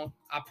long.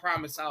 I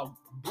promise I'll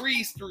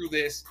breeze through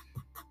this.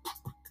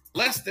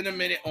 Less than a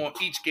minute on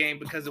each game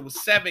because it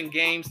was 7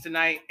 games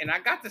tonight, and I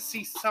got to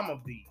see some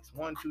of these.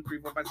 1, 2,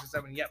 3, 4, 5, 6,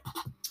 7. Yep.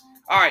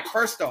 All right,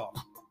 first off,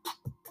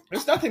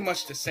 there's nothing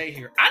much to say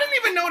here. I didn't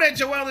even know that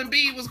Joel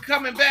Embiid was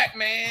coming back,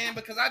 man,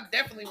 because I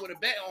definitely would have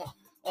bet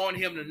on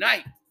him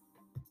tonight.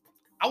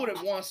 I would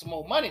have won some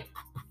more money.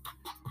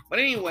 But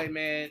anyway,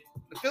 man,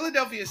 the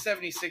Philadelphia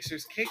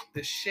 76ers kicked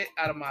the shit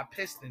out of my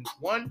Pistons,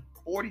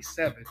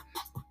 147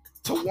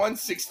 to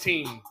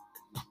 116.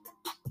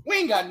 We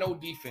ain't got no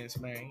defense,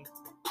 man.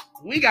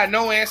 We got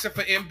no answer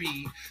for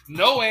Embiid,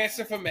 no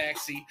answer for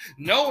Maxey,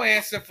 no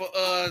answer for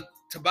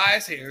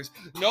Tobias Harris,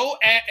 no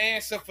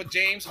answer for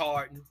James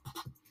Harden.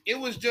 It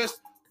was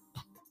just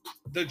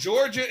the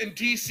Georgia and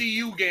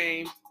TCU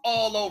game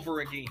all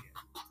over again.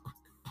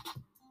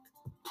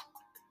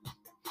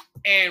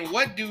 And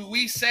what do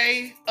we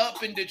say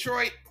up in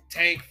Detroit?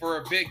 Tank for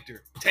a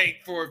victor. Tank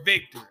for a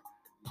victor.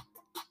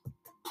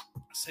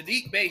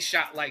 Sadiq Bey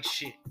shot like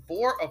shit.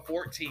 4 of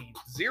 14.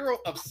 0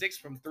 of 6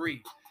 from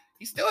 3.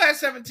 He still had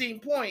 17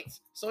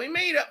 points, so he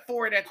made up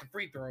for it at the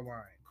free throw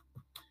line.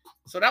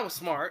 So that was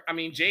smart. I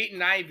mean,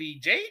 Jaden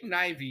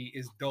Ivey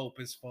is dope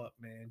as fuck,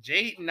 man.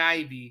 Jaden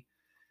Ivey,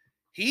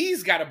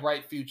 he's got a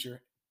bright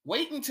future.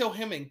 Wait until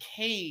him and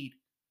Cade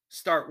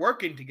start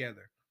working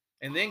together.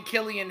 And then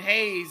Killian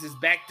Hayes is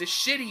back to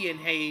shitty in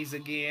Hayes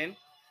again.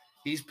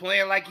 He's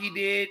playing like he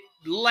did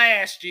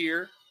last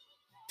year.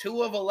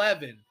 2 of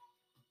 11.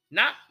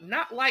 Not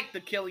like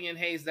the Killian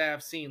Hayes that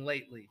I've seen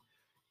lately.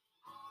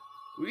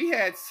 We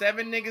had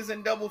 7 niggas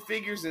in double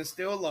figures and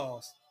still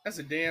lost. That's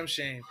a damn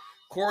shame.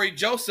 Corey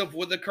Joseph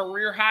with a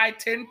career-high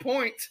 10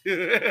 points.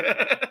 Alec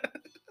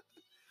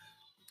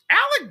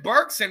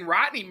Burks and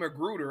Rodney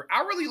Magruder.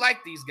 I really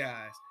like these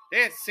guys.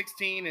 They had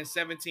 16 and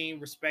 17,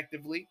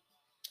 respectively.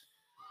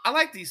 I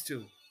like these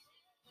two.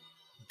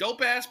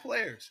 Dope-ass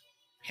players.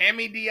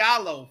 Hammy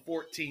Diallo,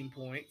 14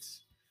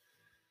 points.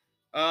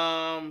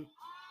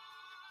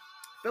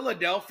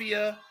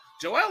 Philadelphia.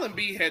 Joel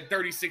Embiid had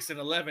 36 and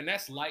 11.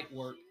 That's light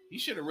work. He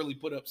should have really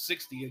put up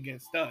 60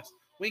 against us.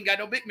 We ain't got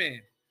no big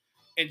man.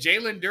 And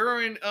Jalen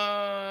Duren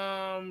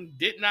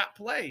did not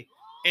play.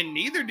 And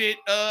neither did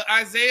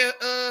Isaiah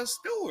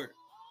Stewart.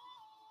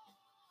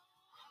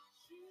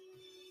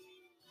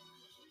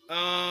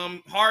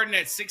 Harden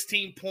at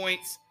 16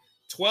 points,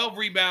 12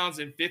 rebounds,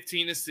 and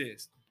 15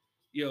 assists.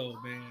 Yo,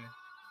 man.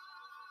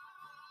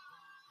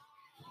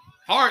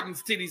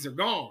 Harden's titties are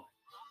gone.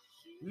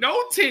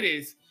 No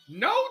titties.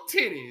 No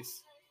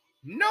titties.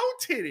 No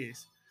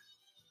titties.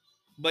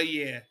 But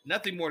yeah,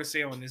 nothing more to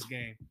say on this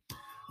game.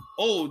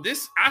 Oh,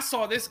 I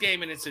saw this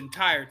game in its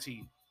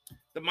entirety.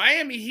 The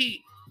Miami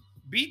Heat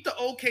beat the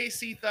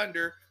OKC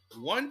Thunder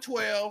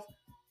 112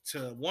 to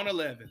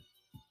 111.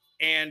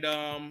 And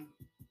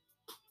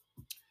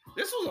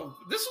this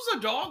was a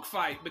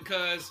dogfight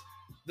because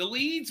the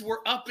leads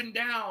were up and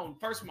down.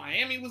 First,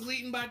 Miami was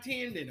leading by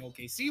 10, then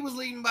OKC was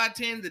leading by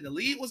 10, then the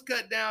lead was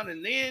cut down,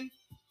 and then,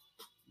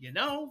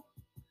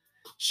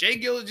 Shai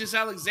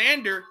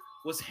Gilgeous-Alexander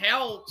was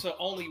held to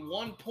only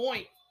 1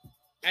 point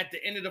at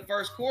the end of the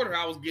first quarter.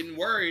 I was getting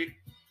worried,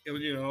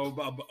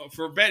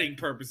 for betting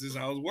purposes.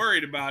 I was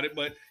worried about it,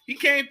 but he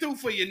came through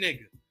for you,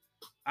 nigga.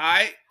 All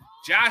right,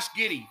 Josh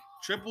Giddey,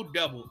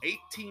 triple-double,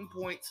 18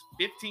 points,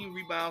 15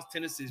 rebounds,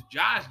 10 assists.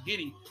 Josh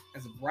Giddey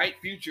has a bright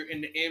future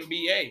in the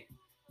NBA.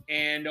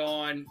 And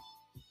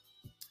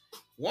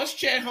once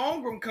Chet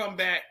Holmgren come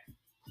back,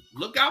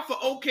 look out for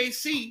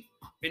OKC,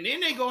 and then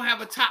they're going to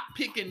have a top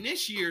pick in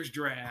this year's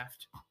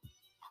draft.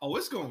 Oh,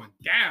 it's going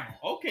down.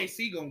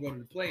 OKC going to go to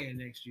the play-in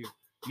next year.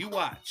 You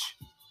watch.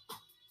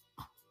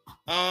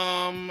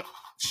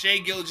 Shai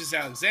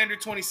Gilgeous-Alexander,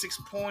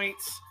 26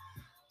 points.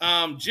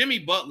 Jimmy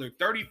Butler,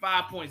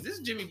 35 points. This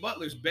is Jimmy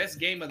Butler's best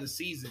game of the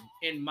season,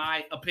 in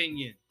my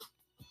opinion.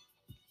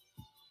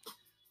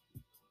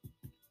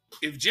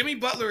 If Jimmy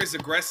Butler is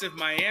aggressive,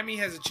 Miami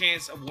has a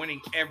chance of winning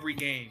every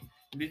game.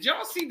 Did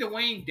y'all see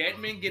Dwayne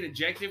Dedmon get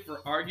ejected for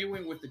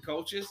arguing with the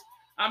coaches?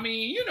 I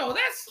mean,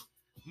 that's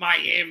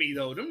Miami,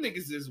 though. Them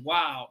niggas is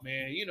wild,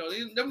 man.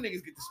 Them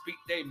niggas get to speak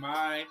their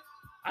mind.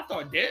 I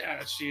thought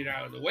that shit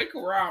out of the way.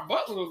 Karan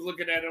Butler was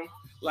looking at him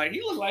like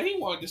he looked like he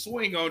wanted to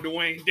swing on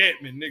Dwayne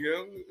Dedmon,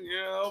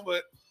 nigga.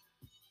 But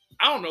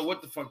I don't know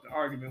what the fuck the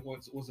argument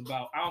was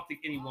about. I don't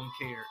think anyone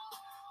cared.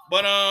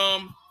 But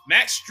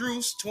Max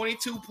Strus,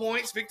 22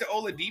 points. Victor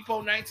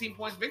Oladipo, 19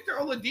 points. Victor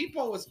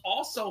Oladipo is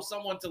also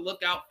someone to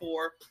look out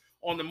for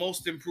on the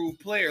most improved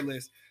player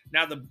list.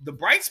 Now, the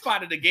bright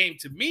spot of the game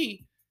to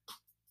me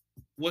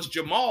was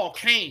Jamal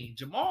Cain.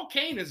 Jamal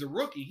Cain is a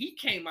rookie. He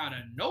came out of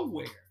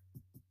nowhere.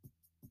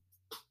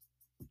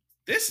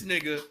 This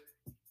nigga,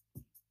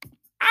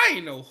 I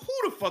didn't know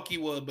who the fuck he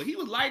was, but he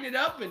was lighting it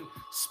up, and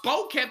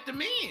Spo kept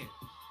him in.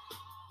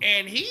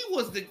 And he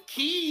was the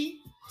key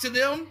to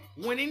them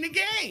winning the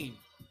game.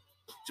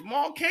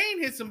 Jamal Cain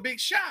hit some big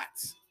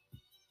shots.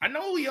 I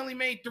know he only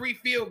made 3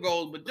 field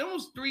goals, but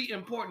those 3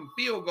 important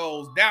field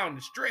goals down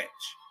the stretch.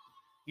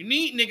 You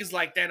need niggas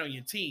like that on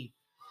your team.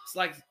 It's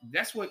like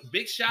that's what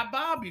Big Shot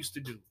Bob used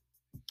to do.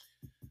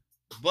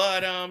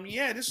 But,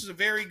 this was a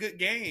very good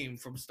game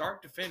from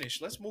start to finish.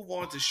 Let's move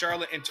on to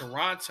Charlotte and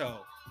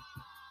Toronto.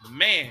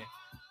 Man,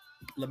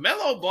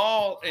 LaMelo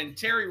Ball and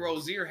Terry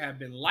Rozier have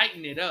been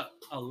lighting it up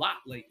a lot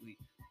lately.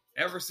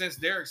 Ever since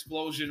their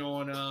explosion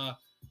on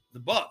the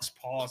Bucks.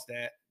 Pause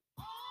that.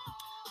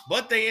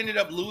 But they ended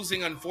up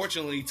losing,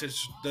 unfortunately, to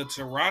the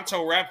Toronto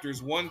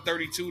Raptors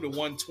 132 to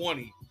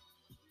 120.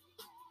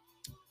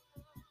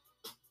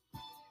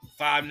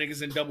 5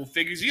 niggas in double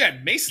figures. You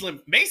had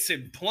Mason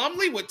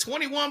Plumlee with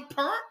 21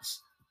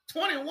 perks.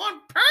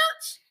 21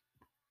 perks?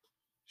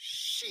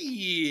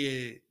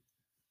 Shit.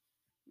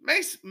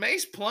 Mace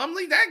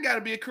Plumlee, that got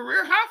to be a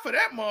career high for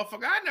that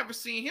motherfucker. I never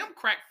seen him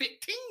crack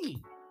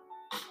 15.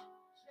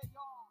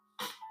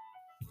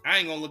 I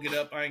ain't gonna look it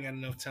up. I ain't got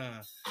enough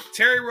time.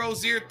 Terry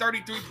Rozier,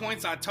 33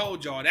 points. I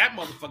told y'all that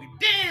motherfucker.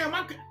 Damn,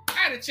 I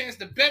had a chance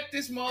to bet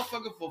this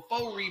motherfucker for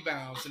 4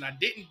 rebounds, and I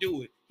didn't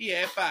do it. He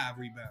had 5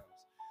 rebounds.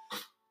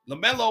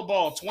 LaMelo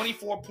Ball,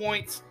 24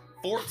 points,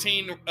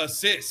 14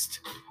 assists.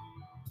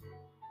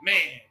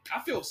 Man, I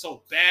feel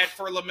so bad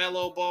for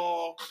LaMelo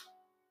Ball.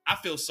 I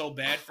feel so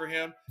bad for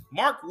him.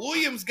 Mark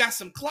Williams got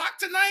some clock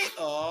tonight.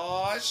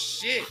 Oh,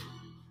 shit.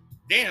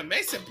 Damn,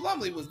 Mason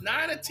Plumlee was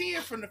 9 of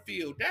 10 from the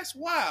field. That's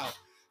wild.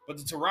 But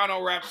the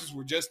Toronto Raptors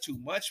were just too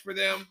much for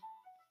them.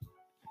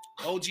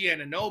 OG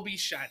Anunoby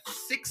shot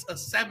 6 of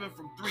 7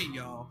 from 3,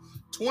 y'all.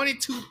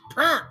 22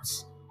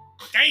 perks.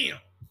 Damn.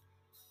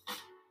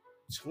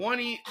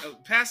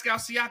 Pascal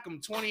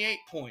Siakam, 28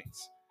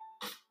 points.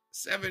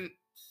 7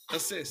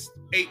 assists,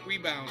 8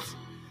 rebounds.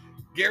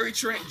 Gary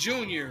Trent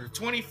Jr.,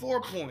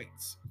 24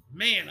 points.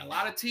 Man, a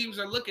lot of teams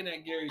are looking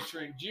at Gary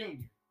Trent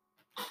Jr.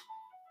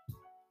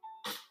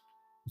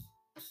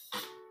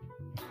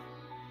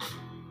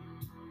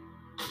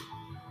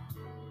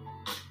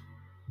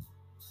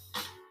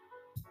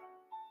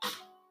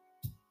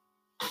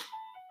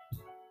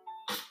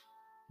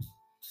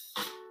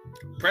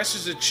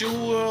 Precious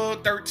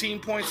Achua, 13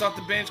 points off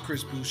the bench.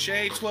 Chris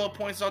Boucher, 12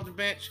 points off the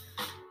bench.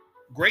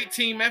 Great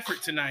team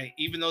effort tonight,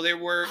 even though they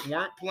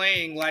weren't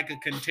playing like a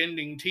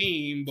contending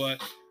team,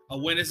 but a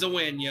win is a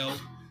win, yo.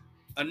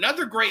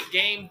 Another great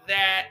game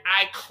that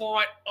I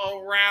caught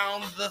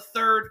around the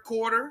third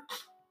quarter.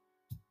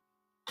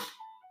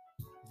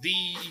 The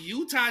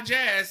Utah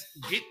Jazz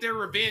get their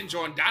revenge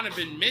on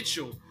Donovan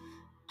Mitchell.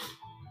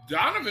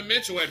 Donovan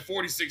Mitchell had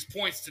 46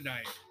 points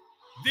tonight.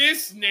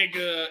 This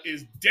nigga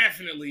is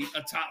definitely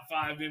a top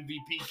 5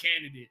 MVP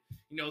candidate.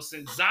 You know,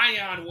 since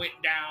Zion went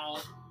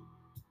down,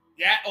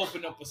 that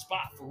opened up a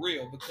spot for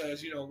real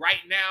because, you know, right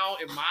now,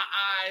 in my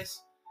eyes,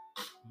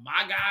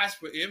 my guys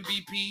for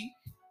MVP,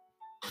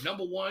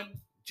 number 1,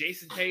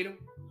 Jason Tatum.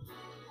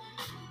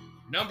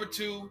 Number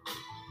 2,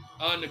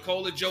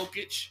 Nikola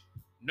Jokic.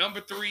 Number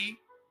 3,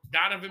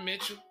 Donovan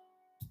Mitchell.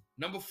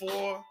 Number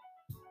 4,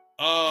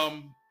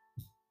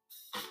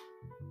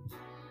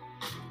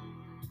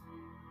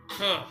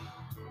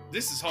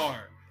 this is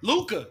hard.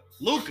 Luka.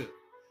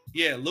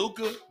 Yeah,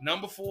 Luka,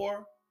 number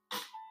 4.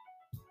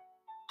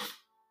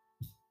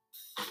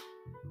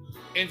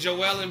 And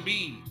Joel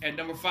Embiid at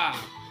number 5.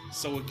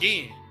 So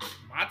again,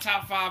 my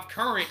top 5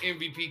 current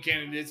MVP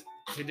candidates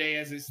today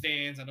as it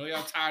stands. I know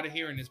y'all tired of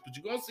hearing this, but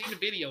you're going to see the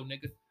video,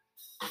 nigga.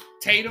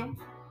 Tatum,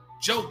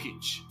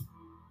 Jokic,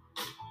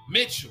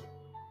 Mitchell,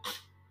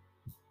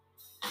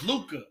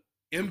 Luka,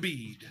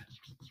 Embiid.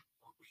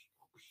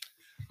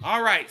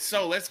 All right,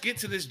 so let's get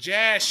to this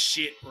Jazz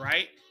shit,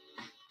 right?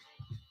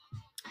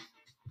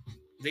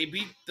 They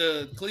beat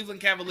the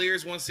Cleveland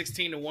Cavaliers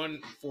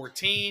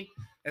 116-114.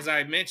 As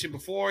I mentioned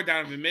before,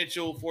 Donovan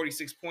Mitchell,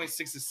 46 points,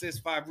 6 assists,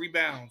 5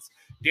 rebounds.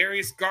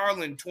 Darius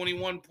Garland,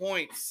 21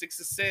 points, 6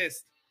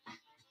 assists.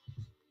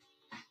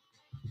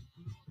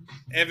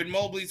 Evan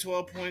Mobley,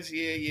 12 points.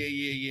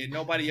 Yeah.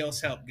 Nobody else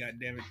helped,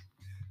 goddammit.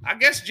 I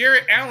guess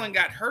Jarrett Allen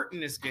got hurt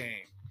in this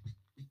game.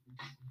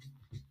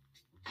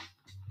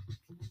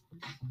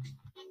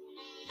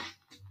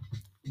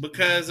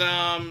 Because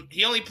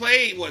he only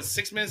played,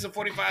 6 minutes and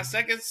 45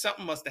 seconds?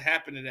 Something must have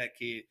happened to that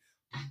kid.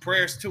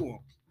 Prayers to him.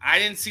 I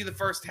didn't see the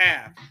first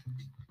half,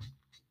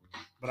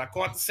 but I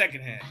caught the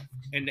second half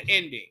and the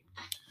ending.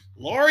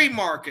 Lauri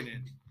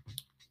Markkanen,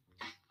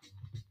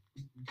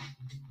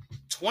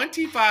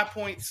 25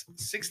 points,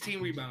 16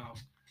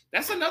 rebounds.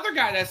 That's another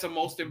guy that's a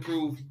most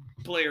improved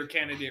player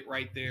candidate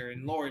right there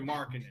in Lauri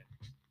Markkanen.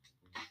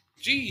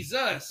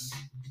 Jesus.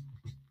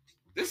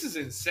 This is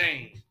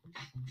insane.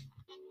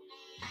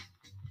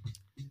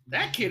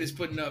 That kid is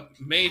putting up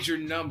major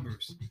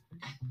numbers.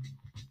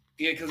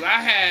 Yeah, because I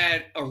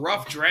had a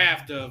rough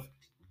draft of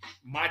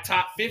my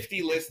top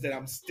 50 list that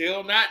I'm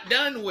still not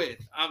done with.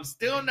 I'm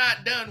still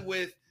not done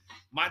with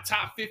my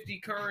top 50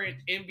 current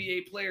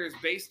NBA players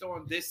based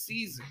on this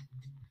season.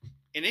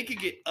 And it could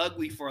get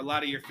ugly for a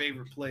lot of your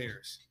favorite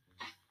players.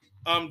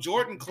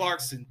 Jordan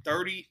Clarkson,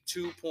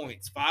 32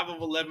 points, 5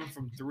 of 11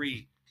 from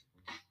 3,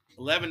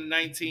 11 of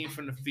 19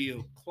 from the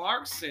field.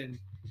 Clarkson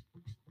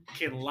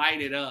can light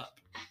it up.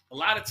 A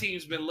lot of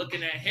teams been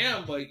looking at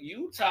him, but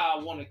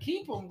Utah want to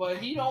keep him, but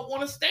he don't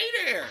want to stay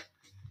there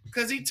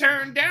because he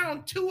turned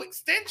down 2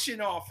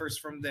 extension offers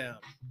from them.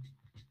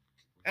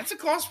 That's a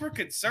cause for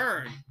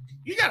concern.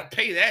 You got to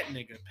pay that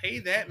nigga. Pay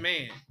that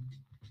man.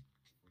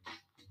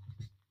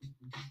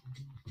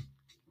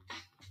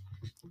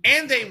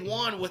 And they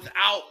won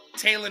without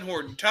Talen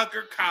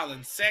Horton-Tucker,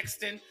 Colin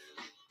Sexton,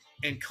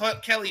 and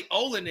Kelly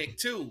Olynyk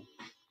too.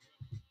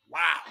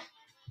 Wow.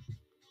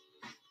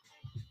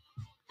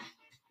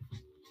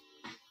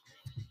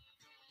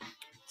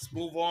 Let's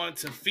move on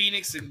to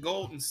Phoenix and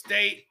Golden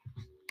State.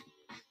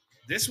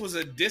 This was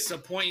a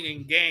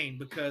disappointing game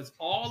because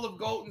all of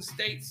Golden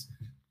State's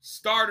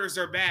starters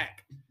are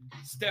back.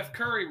 Steph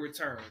Curry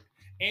returned.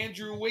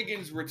 Andrew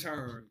Wiggins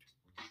returned.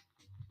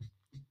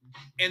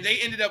 And they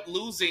ended up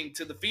losing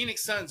to the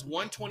Phoenix Suns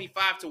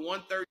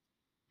 125-130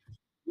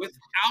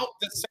 without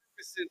the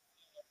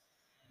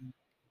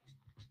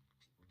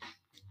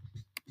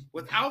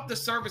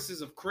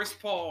services of Chris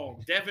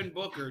Paul, Devin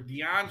Booker,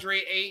 DeAndre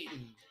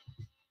Ayton,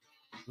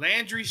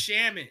 Landry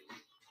Shamet,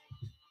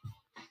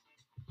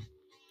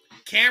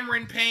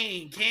 Cameron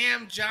Payne,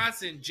 Cam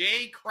Johnson,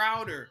 Jay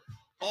Crowder,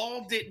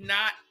 all did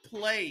not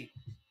play.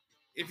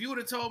 If you would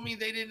have told me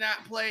they did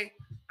not play,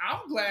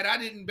 I'm glad I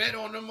didn't bet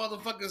on them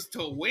motherfuckers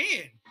to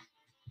win.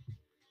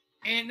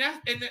 And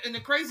the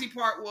crazy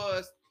part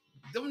was,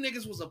 them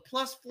niggas was a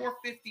plus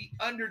 450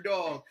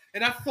 underdog.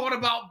 And I thought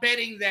about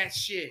betting that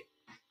shit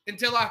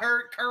until I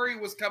heard Curry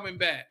was coming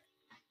back.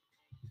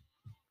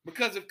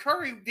 Because if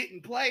Curry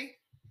didn't play,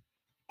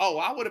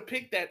 I would have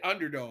picked that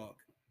underdog.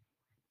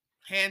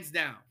 Hands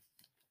down.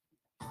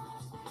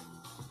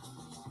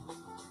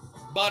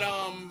 But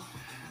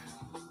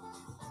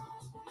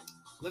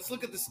let's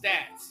look at the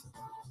stats.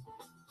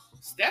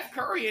 Steph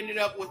Curry ended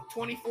up with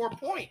 24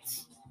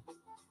 points.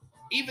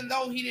 Even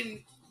though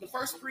the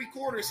first 3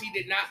 quarters, he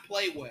did not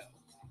play well.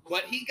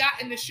 But he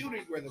got in the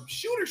shooting rhythm.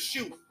 Shooters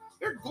shoot.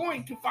 They're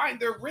going to find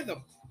their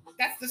rhythm.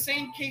 That's the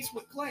same case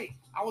with Klay.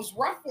 I was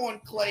rough on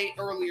Klay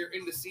earlier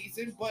in the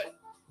season, but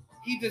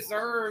he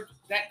deserved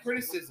that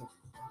criticism.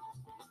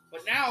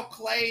 But now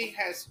Klay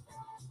has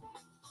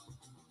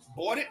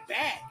bought it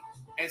back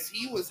as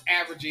he was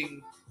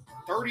averaging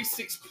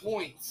 36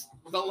 points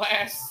the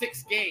last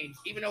 6 games,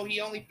 even though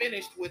he only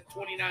finished with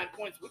 29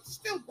 points, which is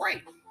still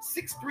great.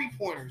 6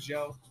 3-pointers,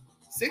 yo.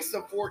 6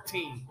 of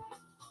 14.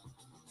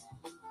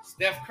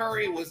 Steph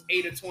Curry was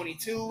 8 of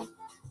 22.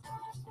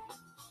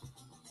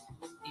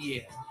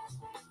 Yeah.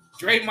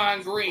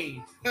 Draymond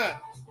Green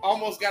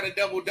almost got a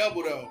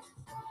double-double, though,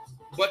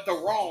 but the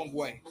wrong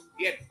way.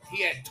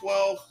 He had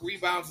 12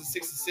 rebounds and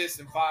 6 assists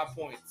and 5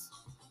 points.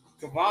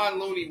 Kevon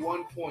Looney,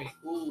 1 point.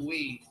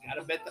 Ooh-wee.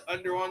 Gotta bet the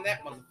under on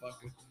that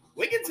motherfucker.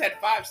 Wiggins had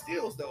 5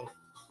 steals, though.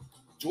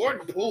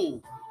 Jordan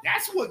Poole.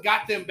 That's what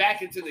got them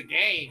back into the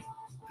game.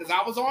 Because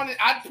I was on it.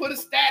 I put a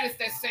status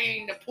that's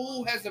saying the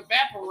pool has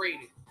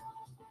evaporated.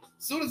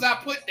 As soon as I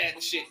put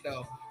that shit,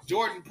 though,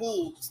 Jordan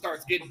Poole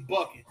starts getting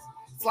buckets.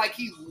 It's like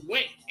he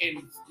went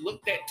and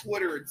looked at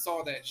Twitter and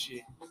saw that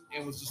shit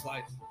and was just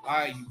like, all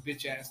right, you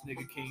bitch-ass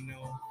nigga,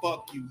 Kingknown.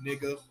 Fuck you,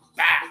 nigga.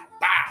 Bow,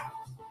 bow.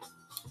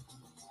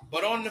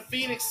 But on the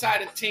Phoenix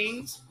side of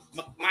things,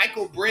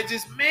 Michael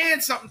Bridges,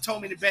 man, something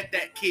told me to bet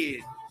that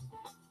kid.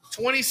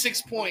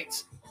 26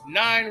 points,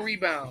 9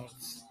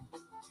 rebounds.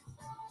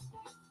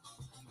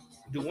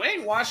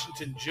 Dwayne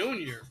Washington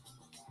Jr.,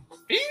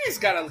 Phoenix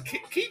got to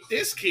keep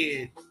this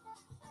kid.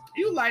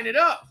 You line it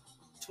up.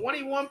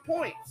 21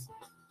 points.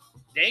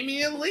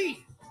 Damian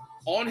Lee,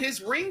 on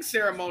his ring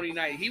ceremony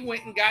night, he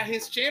went and got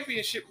his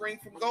championship ring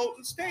from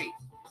Golden State.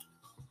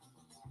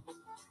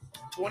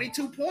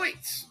 22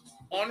 points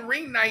on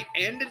ring night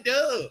and the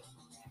dub.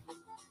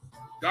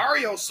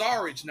 Dario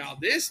Saric, now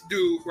this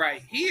dude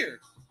right here,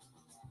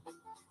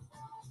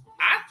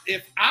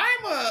 if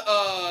I'm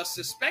a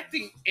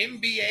suspecting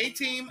NBA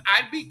team,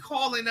 I'd be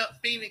calling up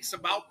Phoenix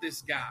about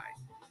this guy.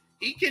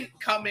 He can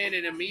come in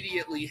and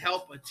immediately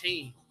help a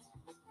team.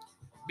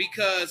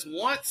 Because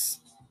once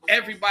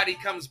everybody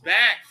comes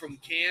back from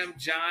Cam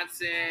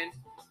Johnson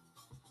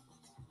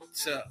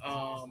to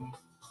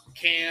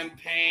Cam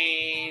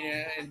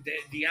Payne and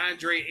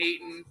DeAndre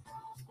Ayton,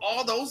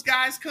 all those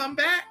guys come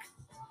back,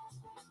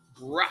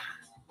 bruh,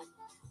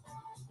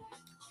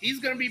 he's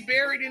going to be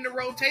buried in the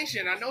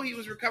rotation. I know he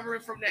was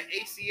recovering from that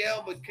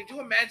ACL, but could you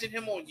imagine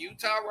him on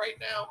Utah right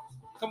now,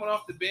 coming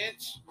off the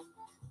bench?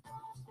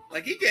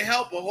 Like, he could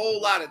help a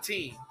whole lot of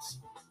teams.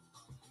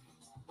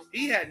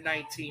 He had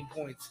 19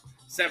 points,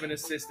 7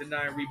 assists, and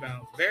 9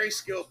 rebounds. Very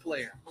skilled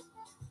player.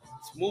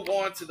 Let's move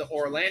on to the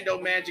Orlando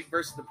Magic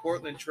versus the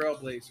Portland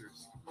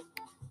Trailblazers.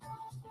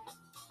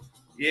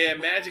 Yeah,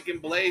 Magic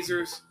and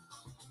Blazers.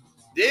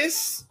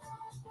 This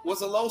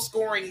was a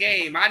low-scoring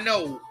game. I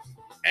know,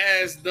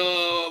 as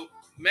the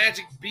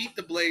Magic beat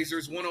the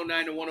Blazers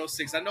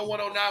 109-106. I know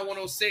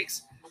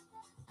 109-106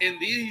 in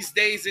these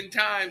days and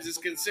times is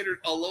considered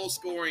a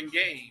low-scoring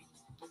game.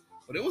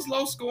 But it was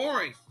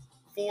low-scoring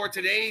for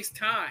today's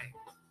time.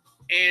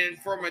 And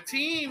from a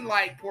team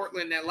like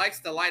Portland that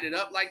likes to light it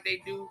up like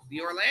they do,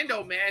 the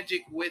Orlando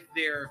Magic with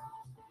their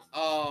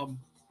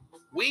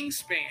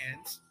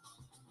wingspans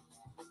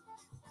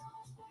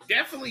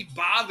definitely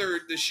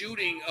bothered the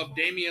shooting of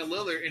Damian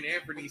Lillard and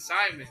Anthony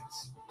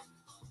Simons.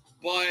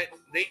 But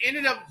they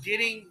ended up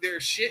getting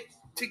their shit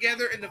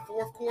together in the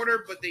fourth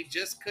quarter, but they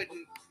just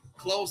couldn't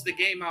close the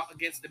game out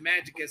against the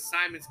Magic as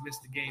Simons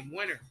missed the game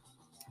winner.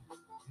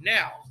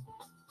 Now,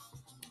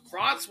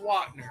 Franz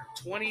Wagner,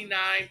 29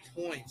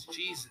 points.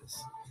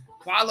 Jesus.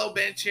 Paolo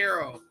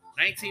Banchero,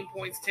 19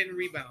 points, 10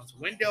 rebounds.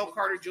 Wendell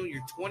Carter Jr.,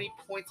 20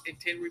 points and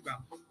 10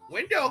 rebounds.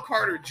 Wendell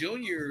Carter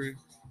Jr.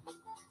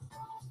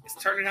 is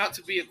turning out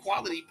to be a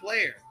quality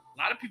player.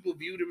 A lot of people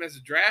viewed him as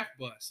a draft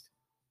bust,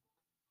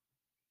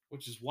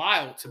 which is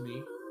wild to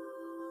me.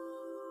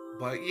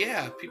 But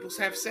yeah, people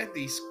have said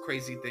these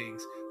crazy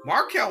things.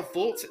 Markelle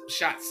Fultz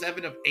shot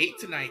 7 of 8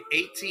 tonight,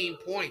 18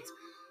 points.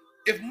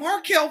 If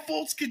Markelle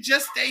Fultz could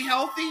just stay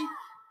healthy,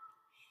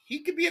 he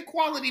could be a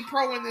quality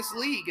pro in this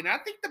league. And I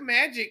think the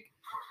Magic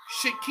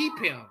should keep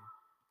him.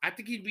 I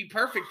think he'd be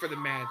perfect for the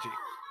Magic.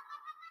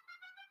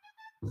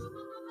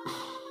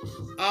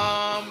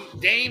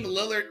 Dame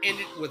Lillard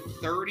ended with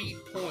 30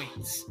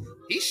 points.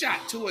 He shot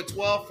 2 of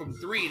 12 from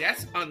 3.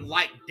 That's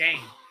unlike Dame.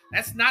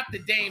 That's not the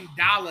Dame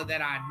Dollar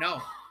that I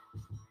know.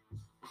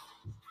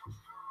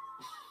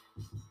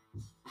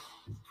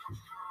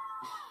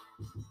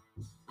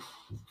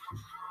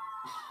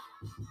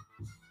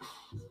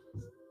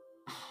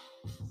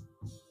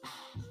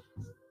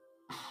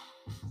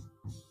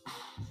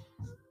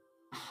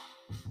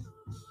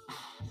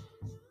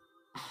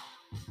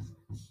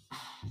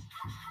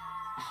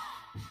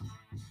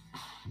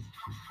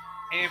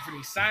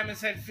 Anthony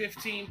Simons had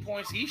 15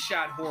 points. He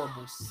shot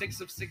horrible. 6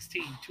 of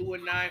 16, 2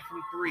 of 9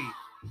 from 3.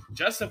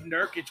 Jusuf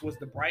Nurkic was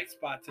the bright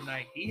spot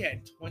tonight. He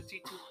had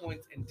 22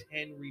 points and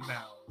 10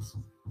 rebounds.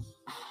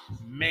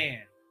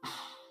 man,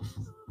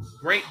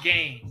 great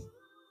game,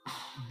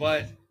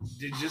 but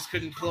they just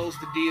couldn't close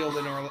the deal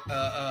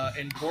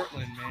in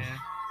Portland, man.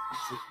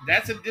 So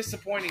that's a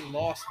disappointing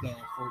loss, though,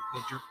 for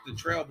the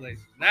Trailblazers.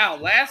 Now,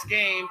 last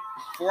game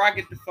before I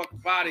get the fuck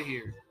up out of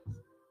here.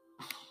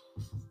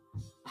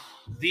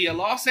 The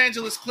Los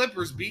Angeles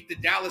Clippers beat the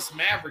Dallas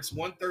Mavericks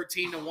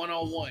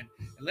 113-101. And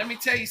let me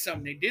tell you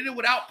something. They did it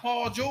without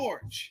Paul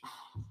George.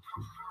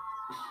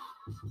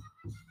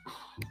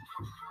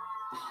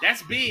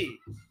 That's big.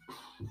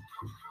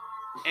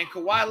 And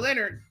Kawhi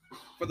Leonard,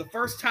 for the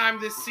first time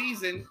this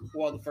season,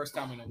 well, the first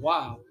time in a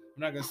while,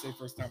 I'm not going to say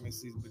first time this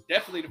season, but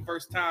definitely the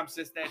first time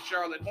since that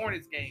Charlotte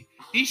Hornets game,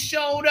 he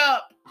showed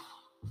up.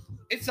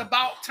 It's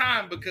about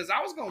time, because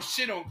I was going to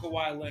shit on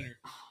Kawhi Leonard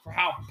for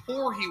how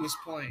poor he was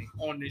playing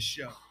on this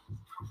show.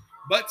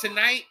 But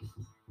tonight,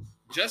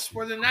 just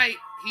for the night,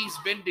 he's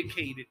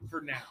vindicated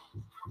for now.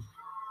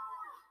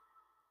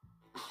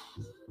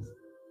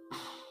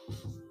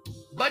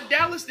 But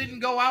Dallas didn't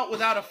go out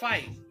without a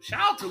fight.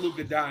 Shout out to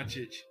Luka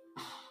Doncic.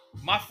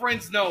 My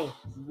friends know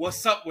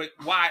what's up with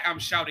why I'm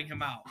shouting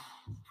him out.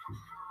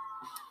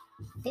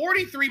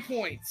 43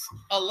 points,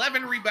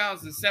 11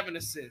 rebounds, and 7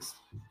 assists.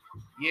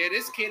 Yeah,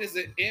 this kid is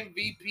an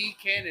MVP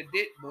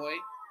candidate, boy.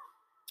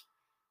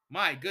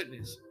 My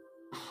goodness.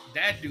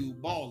 That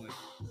dude balling.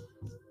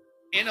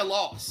 In a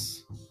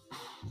loss.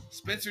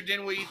 Spencer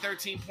Dinwiddie,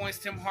 13 points.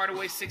 Tim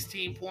Hardaway,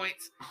 16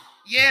 points.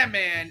 Yeah,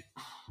 man.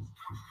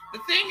 The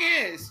thing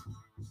is,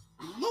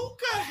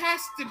 Luka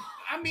has to...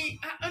 I mean,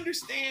 I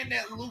understand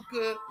that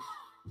Luka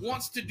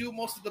wants to do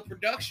most of the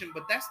production,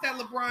 but that's that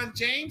LeBron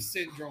James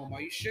syndrome.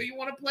 Are you sure you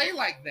want to play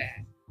like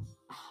that?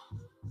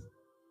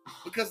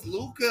 Because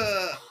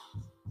Luka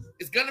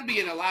is going to be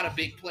in a lot of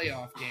big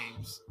playoff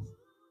games.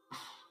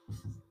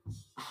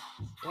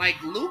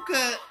 Like,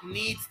 Luka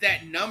needs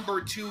that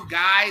number 2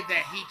 guy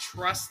that he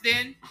trusts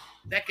in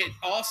that can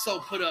also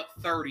put up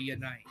 30 a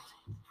night.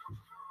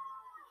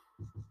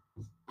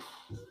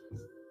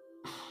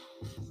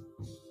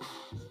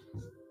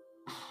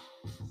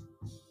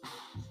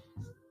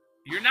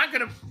 You're not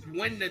going to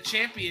win the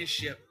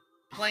championship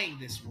playing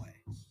this way.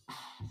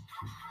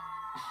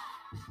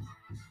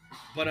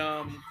 But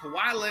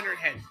Kawhi Leonard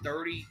had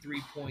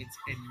 33 points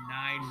and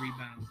 9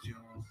 rebounds,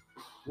 y'all.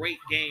 Great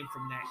game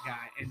from that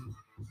guy. And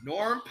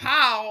Norm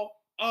Powell,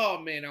 oh,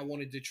 man, I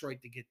wanted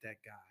Detroit to get that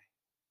guy.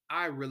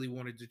 I really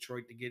wanted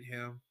Detroit to get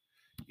him.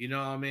 You know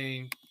what I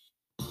mean?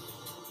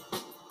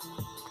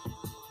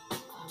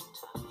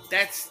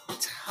 That's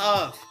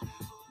tough.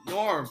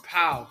 Norm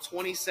Powell,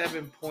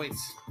 27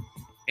 points,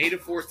 8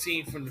 of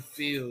 14 from the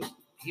field.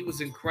 He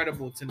was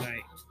incredible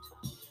tonight.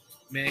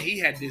 Man, he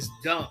had this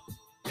dunk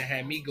that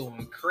had me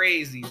going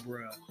crazy,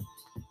 bruh.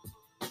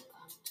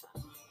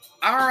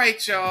 All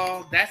right,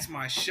 y'all. That's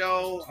my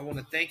show. I want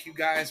to thank you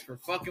guys for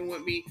fucking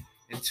with me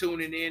and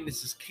tuning in.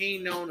 This is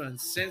Kingknown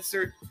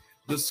Uncensored,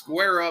 the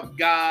Square Up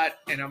God,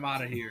 and I'm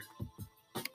out of here.